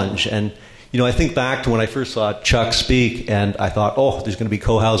challenge. And, I think back to when I first saw Chuck speak, and I thought, oh, there's going to be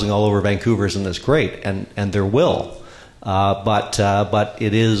co-housing all over Vancouver, isn't this great? And there will. But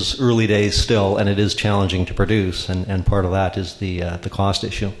it is early days still, and it is challenging to produce, and part of that is the cost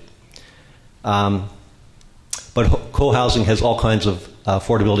issue. But co-housing has all kinds of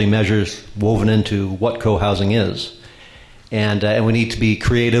affordability measures woven into what co-housing is, and we need to be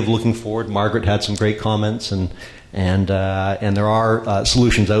creative looking forward. Margaret had some great comments, and there are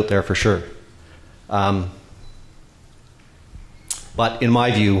solutions out there for sure. But in my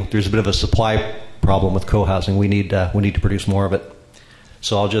view, there's a bit of a supply problem with co-housing. We need to produce more of it.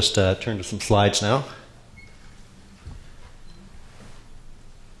 So I'll just turn to some slides now.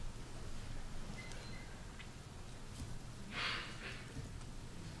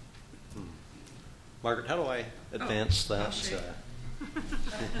 Margaret, how do I advance that? Just a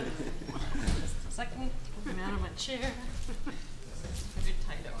second. I'm out of my chair. You're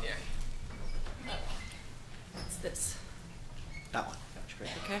tight up here. What's this? That one. Gotcha.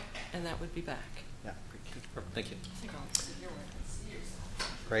 Okay, and that would be back. Yeah, perfect. Thank you. I think I'll sit here where I can see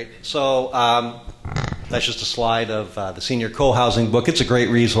yourself. Great. So that's just a slide of the Senior Co-Housing book. It's a great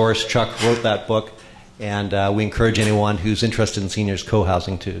resource. Chuck wrote that book, and we encourage anyone who's interested in seniors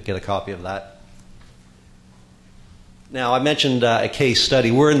co-housing to get a copy of that. Now, I mentioned a case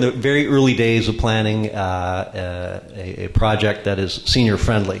study. We're in the very early days of planning a project that is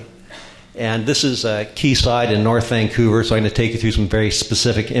senior-friendly. And this is Quayside in North Vancouver, so I'm going to take you through some very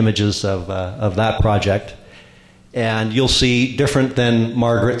specific images of that project. And you'll see, different than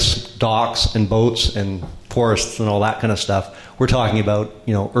Margaret's docks and boats and forests and all that kind of stuff, we're talking about,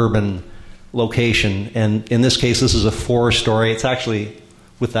 you know, urban location. And in this case, this is a 4-story. It's actually,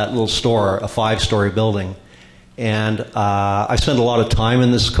 with that little store, a 5-story building. And I spent a lot of time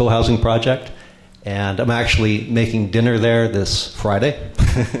in this co-housing project, and I'm actually making dinner there this Friday.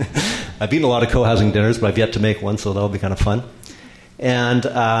 I've eaten a lot of co-housing dinners, but I've yet to make one, so that'll be kind of fun. And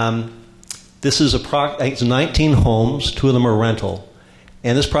this is I think it's 19 homes, 2 of them are rental.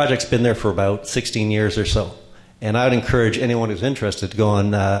 And this project's been there for about 16 years or so. And I would encourage anyone who's interested to go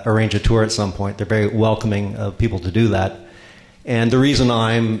and arrange a tour at some point. They're very welcoming of people to do that. And the reason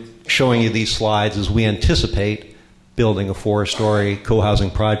I'm showing you these slides is we anticipate building a 4-story co-housing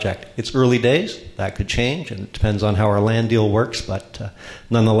project. It's early days. That could change, and it depends on how our land deal works, but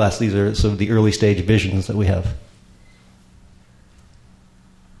nonetheless, these are sort of the early stage visions that we have.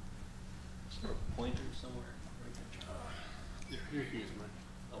 Is there a pointer somewhere? Yeah, you can use mine.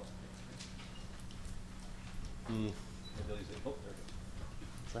 Oh, oh, there it goes.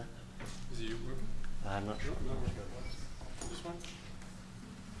 What's that? Is it you working? I'm not sure. This one?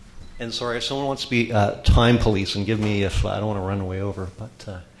 And sorry, if someone wants to be time police and give me if I don't want to run way over.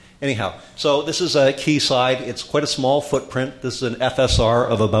 But anyhow, so this is Quayside. It's quite a small footprint. This is an FSR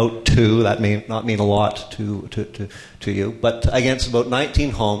of about 2. That may not mean a lot to you. But again, it's about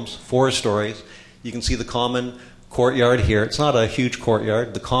 19 homes, 4 stories. You can see the common courtyard here. It's not a huge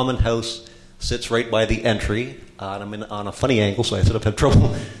courtyard. The common house sits right by the entry. And I'm on a funny angle, so I sort of have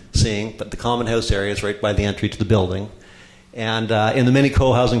trouble seeing. But the common house area is right by the entry to the building. And in the many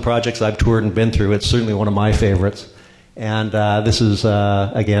co-housing projects I've toured and been through, it's certainly one of my favorites. And this is,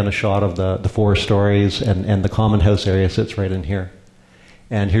 again, a shot of the 4 stories, and the common house area sits right in here.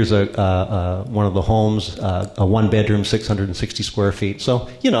 And here's one of the homes, a 1-bedroom, 660 square feet. So,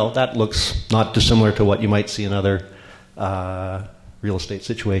 you know, that looks not dissimilar to what you might see in other real estate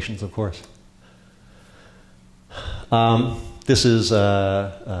situations, of course. This is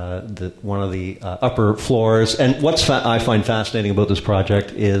one of the upper floors. And what I find fascinating about this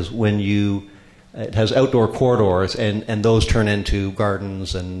project is when it has outdoor corridors, and those turn into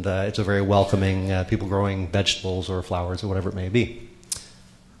gardens, and it's a very welcoming, people growing vegetables or flowers or whatever it may be.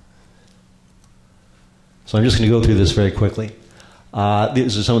 So I'm just going to go through this very quickly.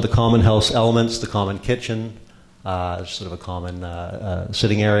 These are some of the common house elements, the common kitchen, sort of a common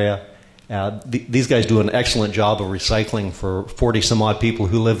sitting area. These guys do an excellent job of recycling for 40-some-odd people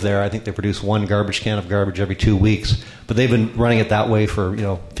who live there. I think they produce 1 garbage can of garbage every 2 weeks. But they've been running it that way for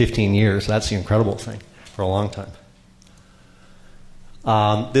 15 years. That's the incredible thing for a long time.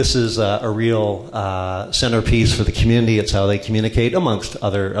 This is a real centerpiece for the community. It's how they communicate, amongst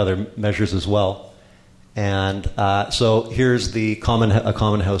other measures as well. And so here's a common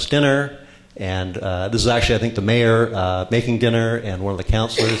house dinner. And this is actually, I think, the mayor making dinner and one of the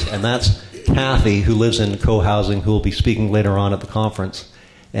councillors. And that's Kathy, who lives in co-housing, who will be speaking later on at the conference.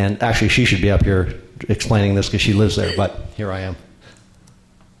 And actually, she should be up here explaining this because she lives there, but here I am.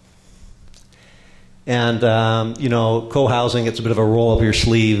 And, co-housing, it's a bit of a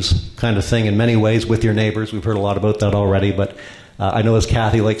roll-up-your-sleeves kind of thing in many ways with your neighbors. We've heard a lot about that already, but I know, as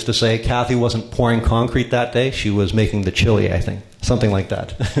Kathy likes to say, Kathy wasn't pouring concrete that day. She was making the chili, I think, something like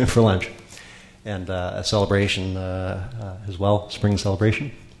that, for lunch. And a celebration as well, spring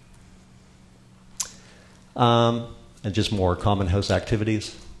celebration. And just more common house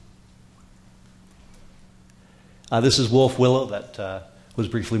activities. This is Wolf Willow that was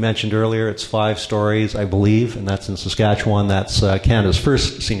briefly mentioned earlier. It's 5 stories, I believe, and that's in Saskatchewan. That's Canada's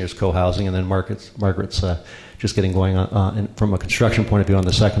first seniors co-housing, and then Margaret's just getting going on from a construction point of view on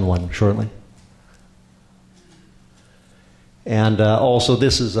the second one shortly. And also,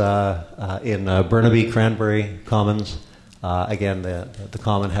 this is in Burnaby, Cranberry Commons. Again, the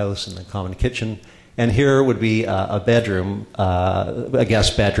common house and the common kitchen. And here would be a bedroom, a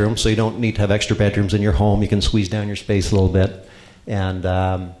guest bedroom, so you don't need to have extra bedrooms in your home. You can squeeze down your space a little bit. And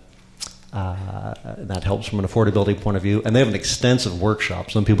that helps from an affordability point of view. And they have an extensive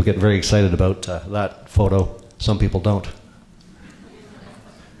workshop. Some people get very excited about that photo. Some people don't.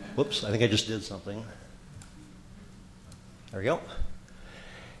 Whoops, I think I just did something. There we go.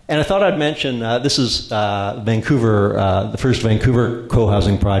 And I thought I'd mention, this is Vancouver, the first Vancouver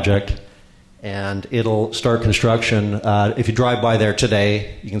co-housing project, and it'll start construction. If you drive by there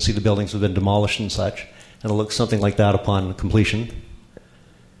today, you can see the buildings have been demolished and such, and it'll look something like that upon completion.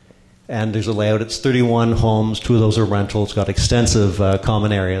 And there's a layout. It's 31 homes, 2 of those are rental. It's got extensive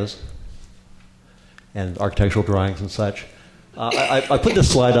common areas and architectural drawings and such. I put this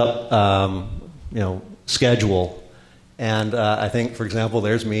slide up, schedule. And I think, for example,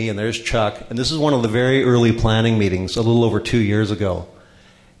 there's me and there's Chuck. And this is one of the very early planning meetings, a little over 2 years ago.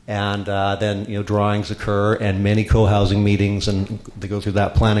 And then, drawings occur and many co-housing meetings, and they go through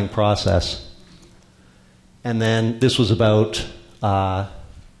that planning process. And then this was about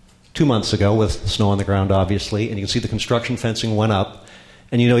 2 months ago with snow on the ground, obviously. And you can see the construction fencing went up.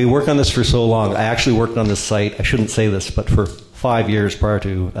 And, you work on this for so long. I actually worked on this site, I shouldn't say this, but for 5 years prior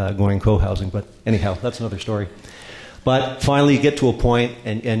to going co-housing. But anyhow, that's another story. But finally, you get to a point,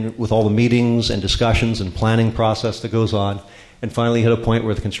 and with all the meetings and discussions and planning process that goes on, and finally hit a point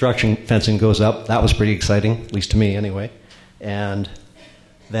where the construction fencing goes up. That was pretty exciting, at least to me anyway. And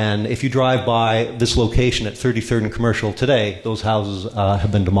then if you drive by this location at 33rd and Commercial today, those houses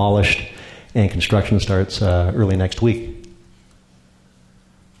have been demolished, and construction starts early next week.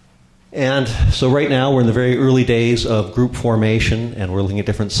 And so right now we're in the very early days of group formation, and we're looking at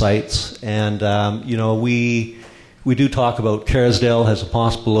different sites. And, we do talk about Kerrisdale as a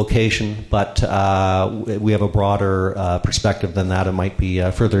possible location, but we have a broader perspective than that. It might be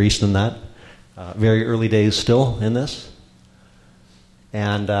further east than that. Very early days still in this.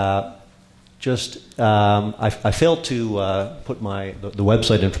 And I failed to put the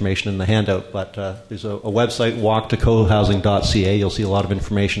website information in the handout, but there's a website, walktocohousing.ca. You'll see a lot of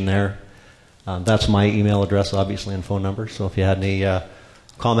information there. That's my email address, obviously, and phone number. So if you had any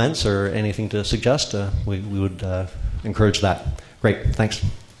comments or anything to suggest, we would encourage that. Great, thanks.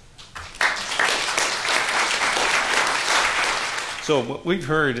 So what we've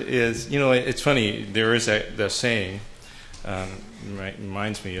heard is, it's funny, there is the saying,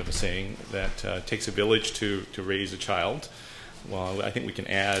 reminds me of a saying that it takes a village to raise a child. Well, I think we can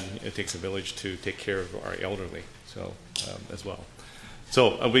add, it takes a village to take care of our elderly, so as well.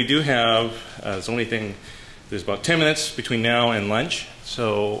 So we do have, there's about 10 minutes between now and lunch,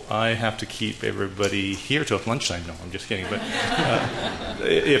 so I have to keep everybody here till lunchtime. No, I'm just kidding. But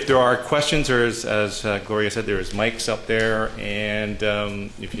if there are questions, or as Gloria said, there's mics up there, and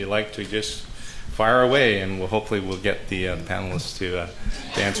if you'd like to just fire away, and hopefully we'll get the panelists to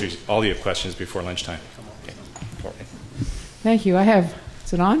answer all your questions before lunchtime. Okay. Thank you.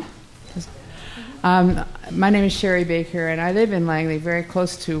 Is it on? My name is Sherry Baker, and I live in Langley, very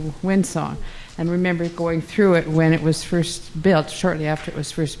close to WindSong. And remember going through it when it was first built, shortly after it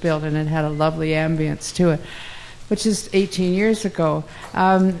was first built, and it had a lovely ambience to it, which is 18 years ago.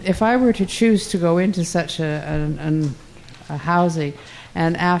 If I were to choose to go into such a housing,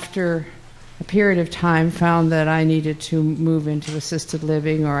 and after a period of time found that I needed to move into assisted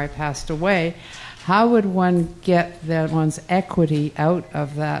living or I passed away, how would one get one's equity out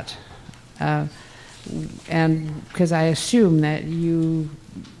of that? And because I assume that you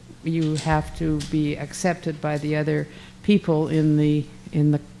have to be accepted by the other people in the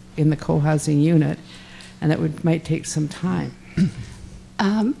co-housing unit, and that might take some time.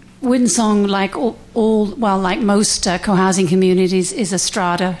 WindSong, like most co-housing communities, is a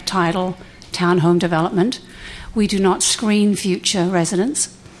strata title townhome development. We do not screen future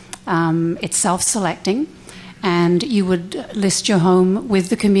residents. It's self-selecting, and you would list your home with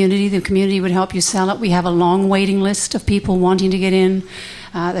the community. The community would help you sell it. We have a long waiting list of people wanting to get in.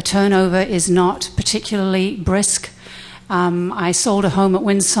 The turnover is not particularly brisk. I sold a home at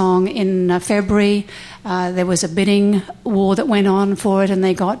WindSong in February. There was a bidding war that went on for it, and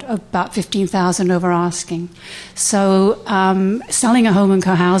they got about $15,000 over asking. So selling a home in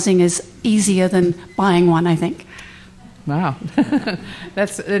co-housing is easier than buying one, I think. Wow,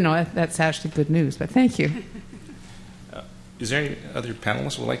 that's actually good news. But thank you. Is there any other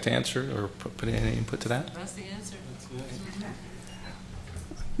panelists who would like to answer or put any input to that? That's the answer.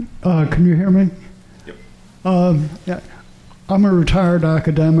 Can you hear me? Yep. Yeah, I'm a retired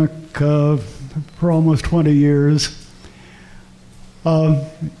academic for almost 20 years. When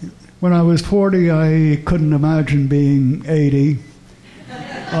I was 40, I couldn't imagine being 80.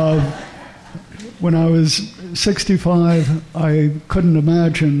 When I was 65, I couldn't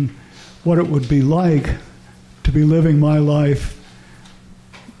imagine what it would be like to be living my life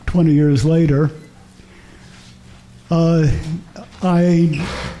 20 years later. I'm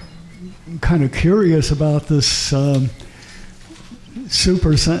kind of curious about this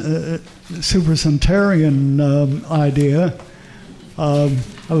supercentenarian idea.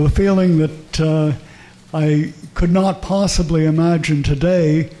 have a feeling that I could not possibly imagine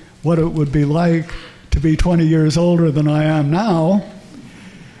today what it would be like to be 20 years older than I am now.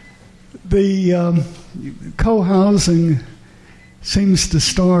 The co-housing seems to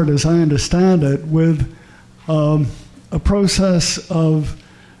start, as I understand it, with a process of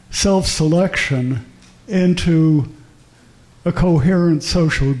self-selection into a coherent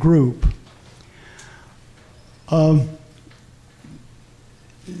social group.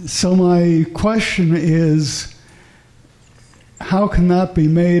 So my question is, how can that be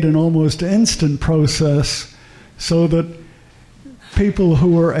made an almost instant process so that people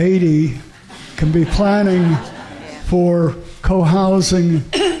who are 80 can be planning for co-housing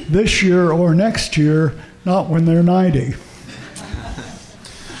this year or next year, not when they're 90?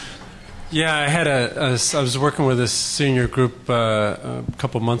 Yeah, I was working with a senior group a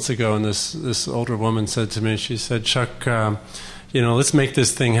couple months ago, and this older woman said to me, she said, Chuck, let's make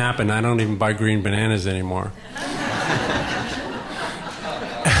this thing happen. I don't even buy green bananas anymore.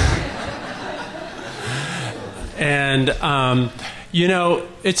 And,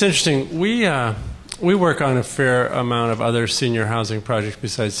 it's interesting. We work on a fair amount of other senior housing projects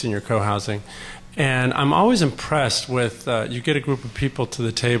besides senior co-housing. And I'm always impressed with, you get a group of people to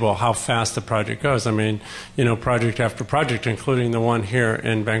the table, how fast the project goes. I mean, project after project, including the one here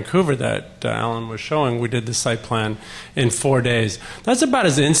in Vancouver that Alan was showing, we did the site plan in 4 days. That's about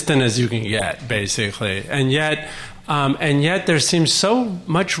as instant as you can get, basically. And yet there seems so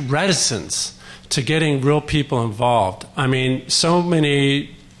much reticence to getting real people involved. I mean, so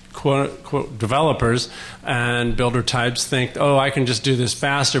many quote developers and builder types think, oh, I can just do this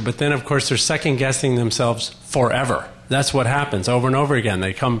faster, but then of course they're second guessing themselves forever. That's what happens over and over again.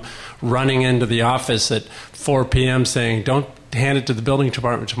 They come running into the office at 4 p.m. saying, don't hand it to the building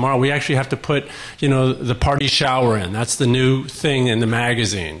department tomorrow. We actually have to put, the party shower in. That's the new thing in the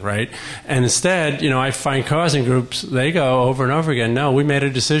magazine, right? And instead, I find co-housing groups, they go over and over again, no, we made a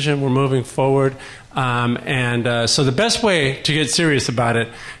decision, we're moving forward. So the best way to get serious about it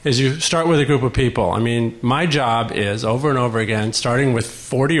is you start with a group of people. I mean, my job is over and over again, starting with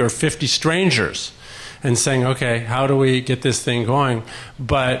 40 or 50 strangers and saying, okay, how do we get this thing going?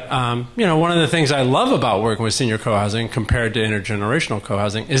 But, one of the things I love about working with senior co-housing compared to intergenerational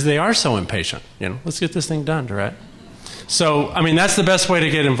co-housing is they are so impatient. Let's get this thing done, Durrett. So, I mean, that's the best way to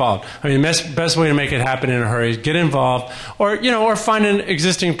get involved. I mean, the best way to make it happen in a hurry is get involved, or find an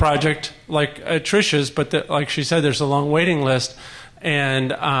existing project like Tricia's, but like she said, there's a long waiting list, and,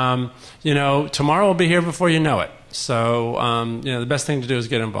 tomorrow will be here before you know it. So, the best thing to do is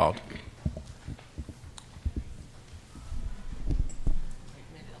get involved.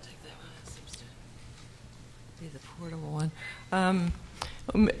 Maybe I'll take that one. That seems to be the portable one.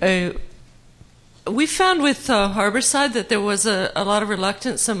 We found with Harbourside that there was a lot of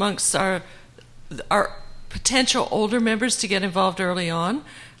reluctance amongst our potential older members to get involved early on.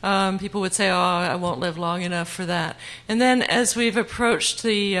 People would say, oh, I won't live long enough for that. And then as we've approached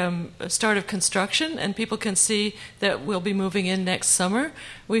the start of construction and people can see that we'll be moving in next summer,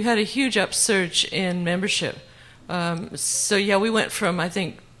 we've had a huge upsurge in membership. We went from, I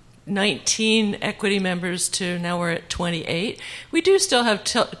think, 19 equity members to now we're at 28. We do still have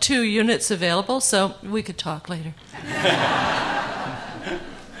 2 units available, so we could talk later.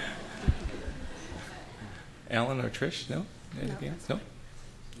 Alan or Trish? No? Anything else? No?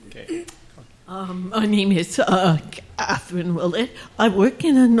 Okay. My name is Catherine Willett. I work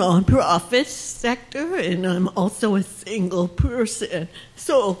in a non-profit sector, and I'm also a single person.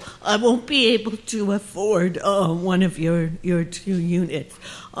 So I won't be able to afford one of your 2 units.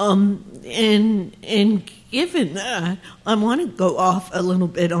 And given that, I want to go off a little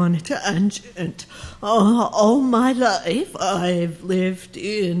bit on a tangent. All my life, I've lived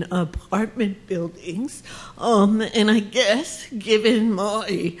in apartment buildings, and I guess given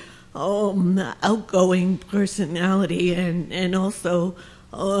my outgoing personality and also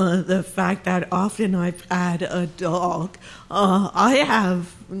the fact that often I've had a dog, I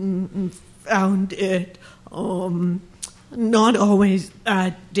have found it not always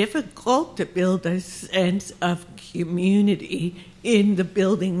that difficult to build a sense of community in the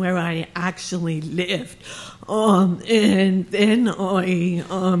building where I actually lived. And then I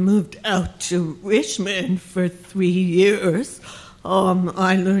moved out to Richmond for 3 years.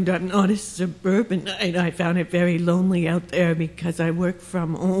 I learned I'm not a suburbanite. I found it very lonely out there because I work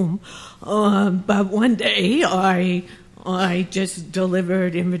from home. But one day I just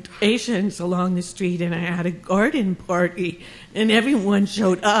delivered invitations along the street and I had a garden party and everyone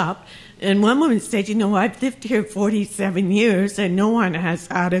showed up. And one woman said, I've lived here 47 years and no one has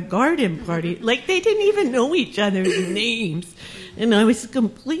had a garden party. Like they didn't even know each other's names. and I was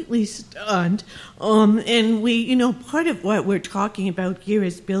completely stunned. And we, part of what we're talking about here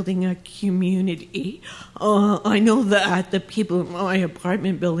is building a community. I know that the people in my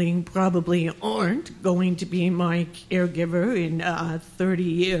apartment building probably aren't going to be my caregiver in 30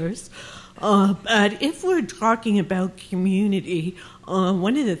 years. But if we're talking about community,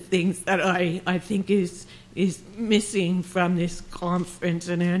 one of the things that I think is missing from this conference,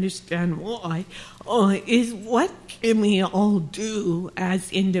 and I understand why, is what can we all do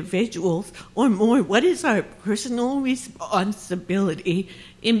as individuals, or more, what is our personal responsibility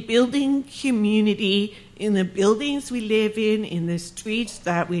in building community in the buildings we live in the streets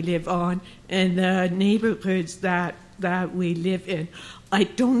that we live on, and the neighborhoods that we live in. I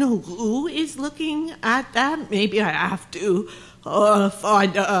don't know who is looking at that. Maybe I have to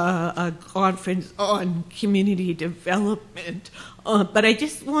find a conference on community development. But I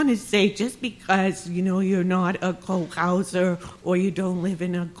just want to say, just because, you're not a co-houser or you don't live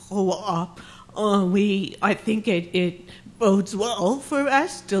in a co-op, I think it bodes well for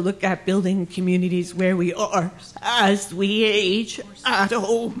us to look at building communities where we are as we age at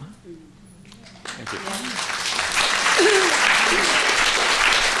home. Thank you.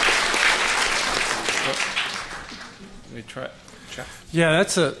 Let me try. Yeah,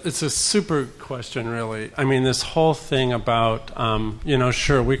 it's a super question, really. I mean, this whole thing about,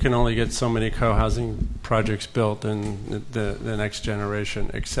 sure, we can only get so many co-housing projects built in the next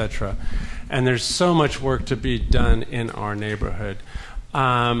generation, etc. And there's so much work to be done in our neighborhood.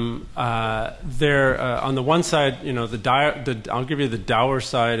 On the one side, I'll give you the dour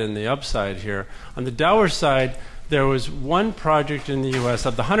side and the upside here. On the dour side, there was one project in the U.S.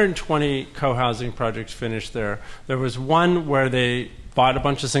 of the 120 co-housing projects finished there. There was one where they bought a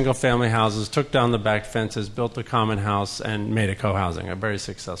bunch of single-family houses, took down the back fences, built a common house, and made a co-housing, a very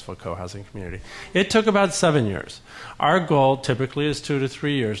successful co-housing community. It took about 7 years. Our goal typically is 2 to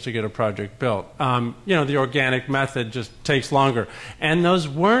 3 years to get a project built. The organic method just takes longer. And those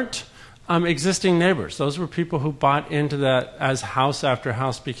weren't existing neighbors. Those were people who bought into that as house after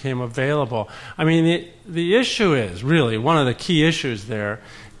house became available. I mean, the issue is, really, one of the key issues there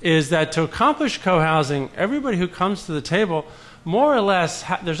is that to accomplish co-housing, everybody who comes to the table, more or less,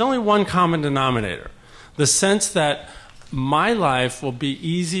 there's only one common denominator. The sense that my life will be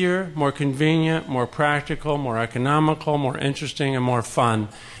easier, more convenient, more practical, more economical, more interesting, and more fun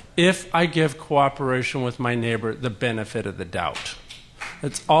if I give cooperation with my neighbor the benefit of the doubt.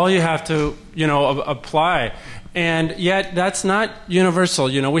 That's all you have to, apply. And yet, that's not universal.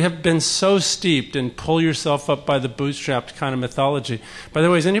 We have been so steeped in pull yourself up by the bootstraps kind of mythology. By the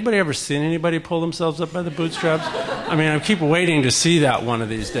way, has anybody ever seen anybody pull themselves up by the bootstraps? I mean, I keep waiting to see that one of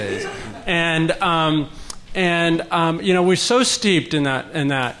these days. And we're so steeped in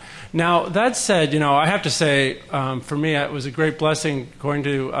that. Now, that said, I have to say, for me, it was a great blessing going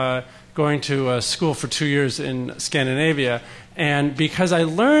to school for 2 years in Scandinavia. And because I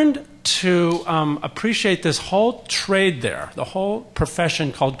learned to appreciate this whole trade there, the whole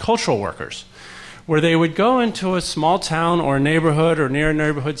profession called cultural workers, where they would go into a small town or a neighborhood or near a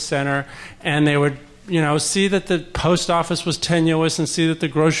neighborhood center, and they would, see that the post office was tenuous and see that the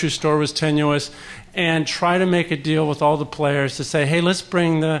grocery store was tenuous, and try to make a deal with all the players to say, hey, let's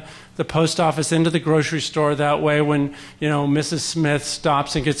bring the post office into the grocery store. That way when, Mrs. Smith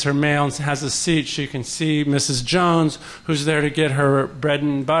stops and gets her mail and has a seat, she can see Mrs. Jones, who's there to get her bread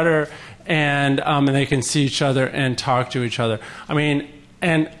and butter, and they can see each other and talk to each other. I mean,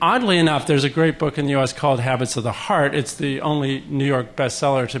 and oddly enough, there's a great book in the U.S. called Habits of the Heart. It's the only New York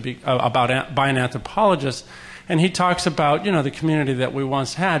bestseller to be by an anthropologist, and he talks about, the community that we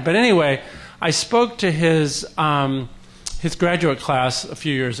once had. But anyway, I spoke to his graduate class a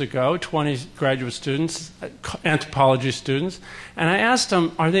few years ago, 20 graduate students, anthropology students, and I asked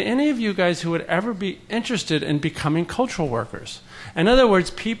them, are there any of you guys who would ever be interested in becoming cultural workers? In other words,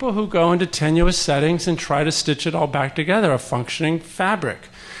 people who go into tenuous settings and try to stitch it all back together, a functioning fabric.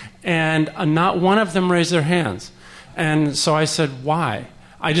 And not one of them raised their hands. And so I said, why?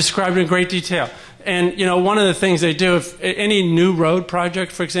 I described it in great detail. And, one of the things they do, if any new road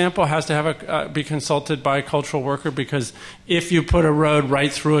project, for example, has to have be consulted by a cultural worker, because if you put a road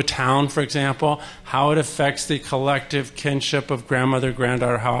right through a town, for example, how it affects the collective kinship of grandmother,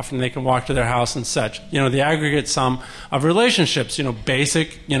 granddaughter, how often they can walk to their house and such. The aggregate sum of relationships,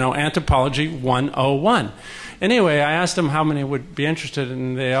 basic, anthropology 101. Anyway, I asked them how many would be interested,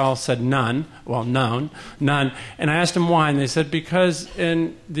 and they all said none. Well, none. And I asked them why, and they said because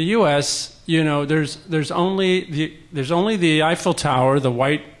in the U.S., there's only the Eiffel Tower,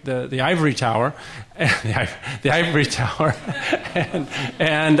 the ivory tower, the ivory tower,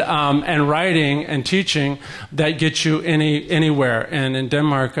 and writing and teaching that gets you anywhere. And in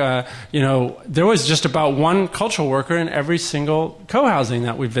Denmark, there was just about one cultural worker in every single co-housing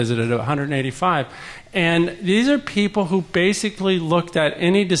that we visited, 185. And these are people who basically looked at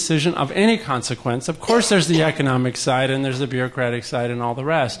any decision of any consequence. Of course, there's the economic side and there's the bureaucratic side and all the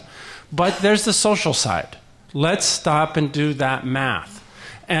rest. But there's the social side. Let's stop and do that math.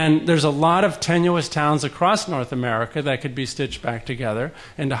 And there's a lot of tenuous towns across North America that could be stitched back together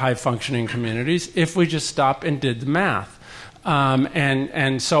into high-functioning communities if we just stopped and did the math.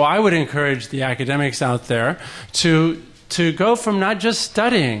 And so I would encourage the academics out there to go from not just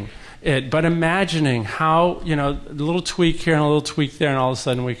studying it, but imagining how, a little tweak here and a little tweak there, and all of a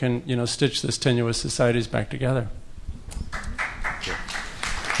sudden we can, stitch this tenuous societies back together.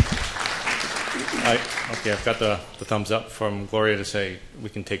 Okay, I've got the thumbs up from Gloria to say we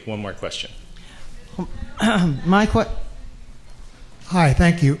can take one more question. Hi,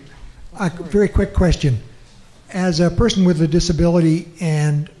 thank you. A very quick question. As a person with a disability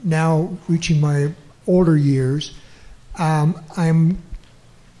and now reaching my older years, I'm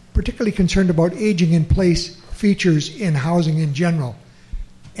particularly concerned about aging in place features in housing in general.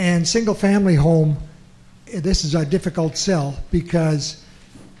 And single-family home, this is a difficult sell because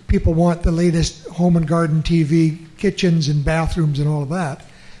people want the latest home and garden TV, kitchens and bathrooms and all of that.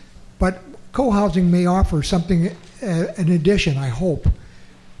 But co-housing may offer something in addition, I hope.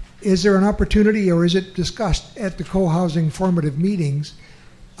 Is there an opportunity, or is it discussed at the co-housing formative meetings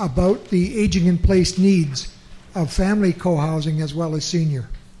about the aging in place needs of family co-housing as well as senior?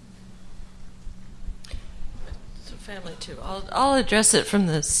 Family too. I'll address it from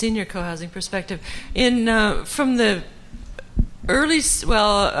the senior co-housing perspective. From the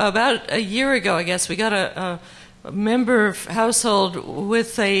about a year ago, I guess, we got a member household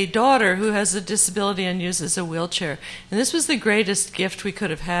with a daughter who has a disability and uses a wheelchair. And this was the greatest gift we could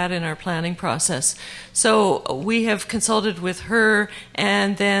have had in our planning process. So we have consulted with her,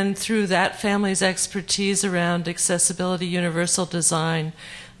 and then through that family's expertise around accessibility, universal design,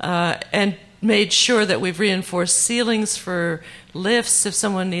 and made sure that we've reinforced ceilings for lifts if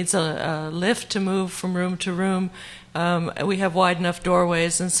someone needs a lift to move from room to room. We have wide enough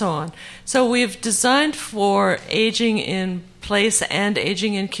doorways and so on. So we've designed for aging in place and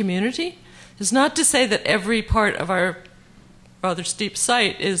aging in community. It's not to say that every part of our rather steep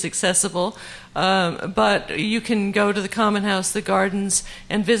site is accessible, but you can go to the common house, the gardens,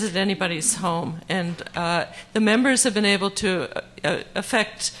 and visit anybody's home. And the members have been able to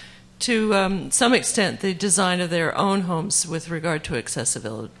affect to some extent the design of their own homes with regard to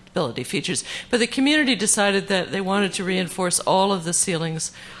accessibility features. But the community decided that they wanted to reinforce all of the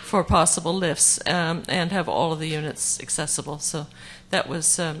ceilings for possible lifts and have all of the units accessible. So that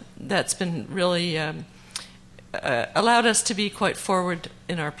was that's been really allowed us to be quite forward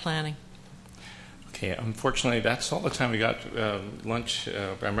in our planning. Okay, unfortunately, that's all the time we got. Lunch,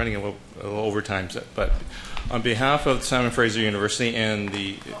 I'm running a little overtime, but on behalf of Simon Fraser University and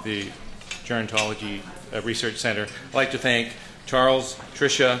the Gerontology Research Center, I'd like to thank Charles,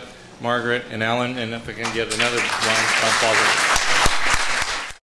 Tricia, Margaret, and Alan, and if I can get another round of applause.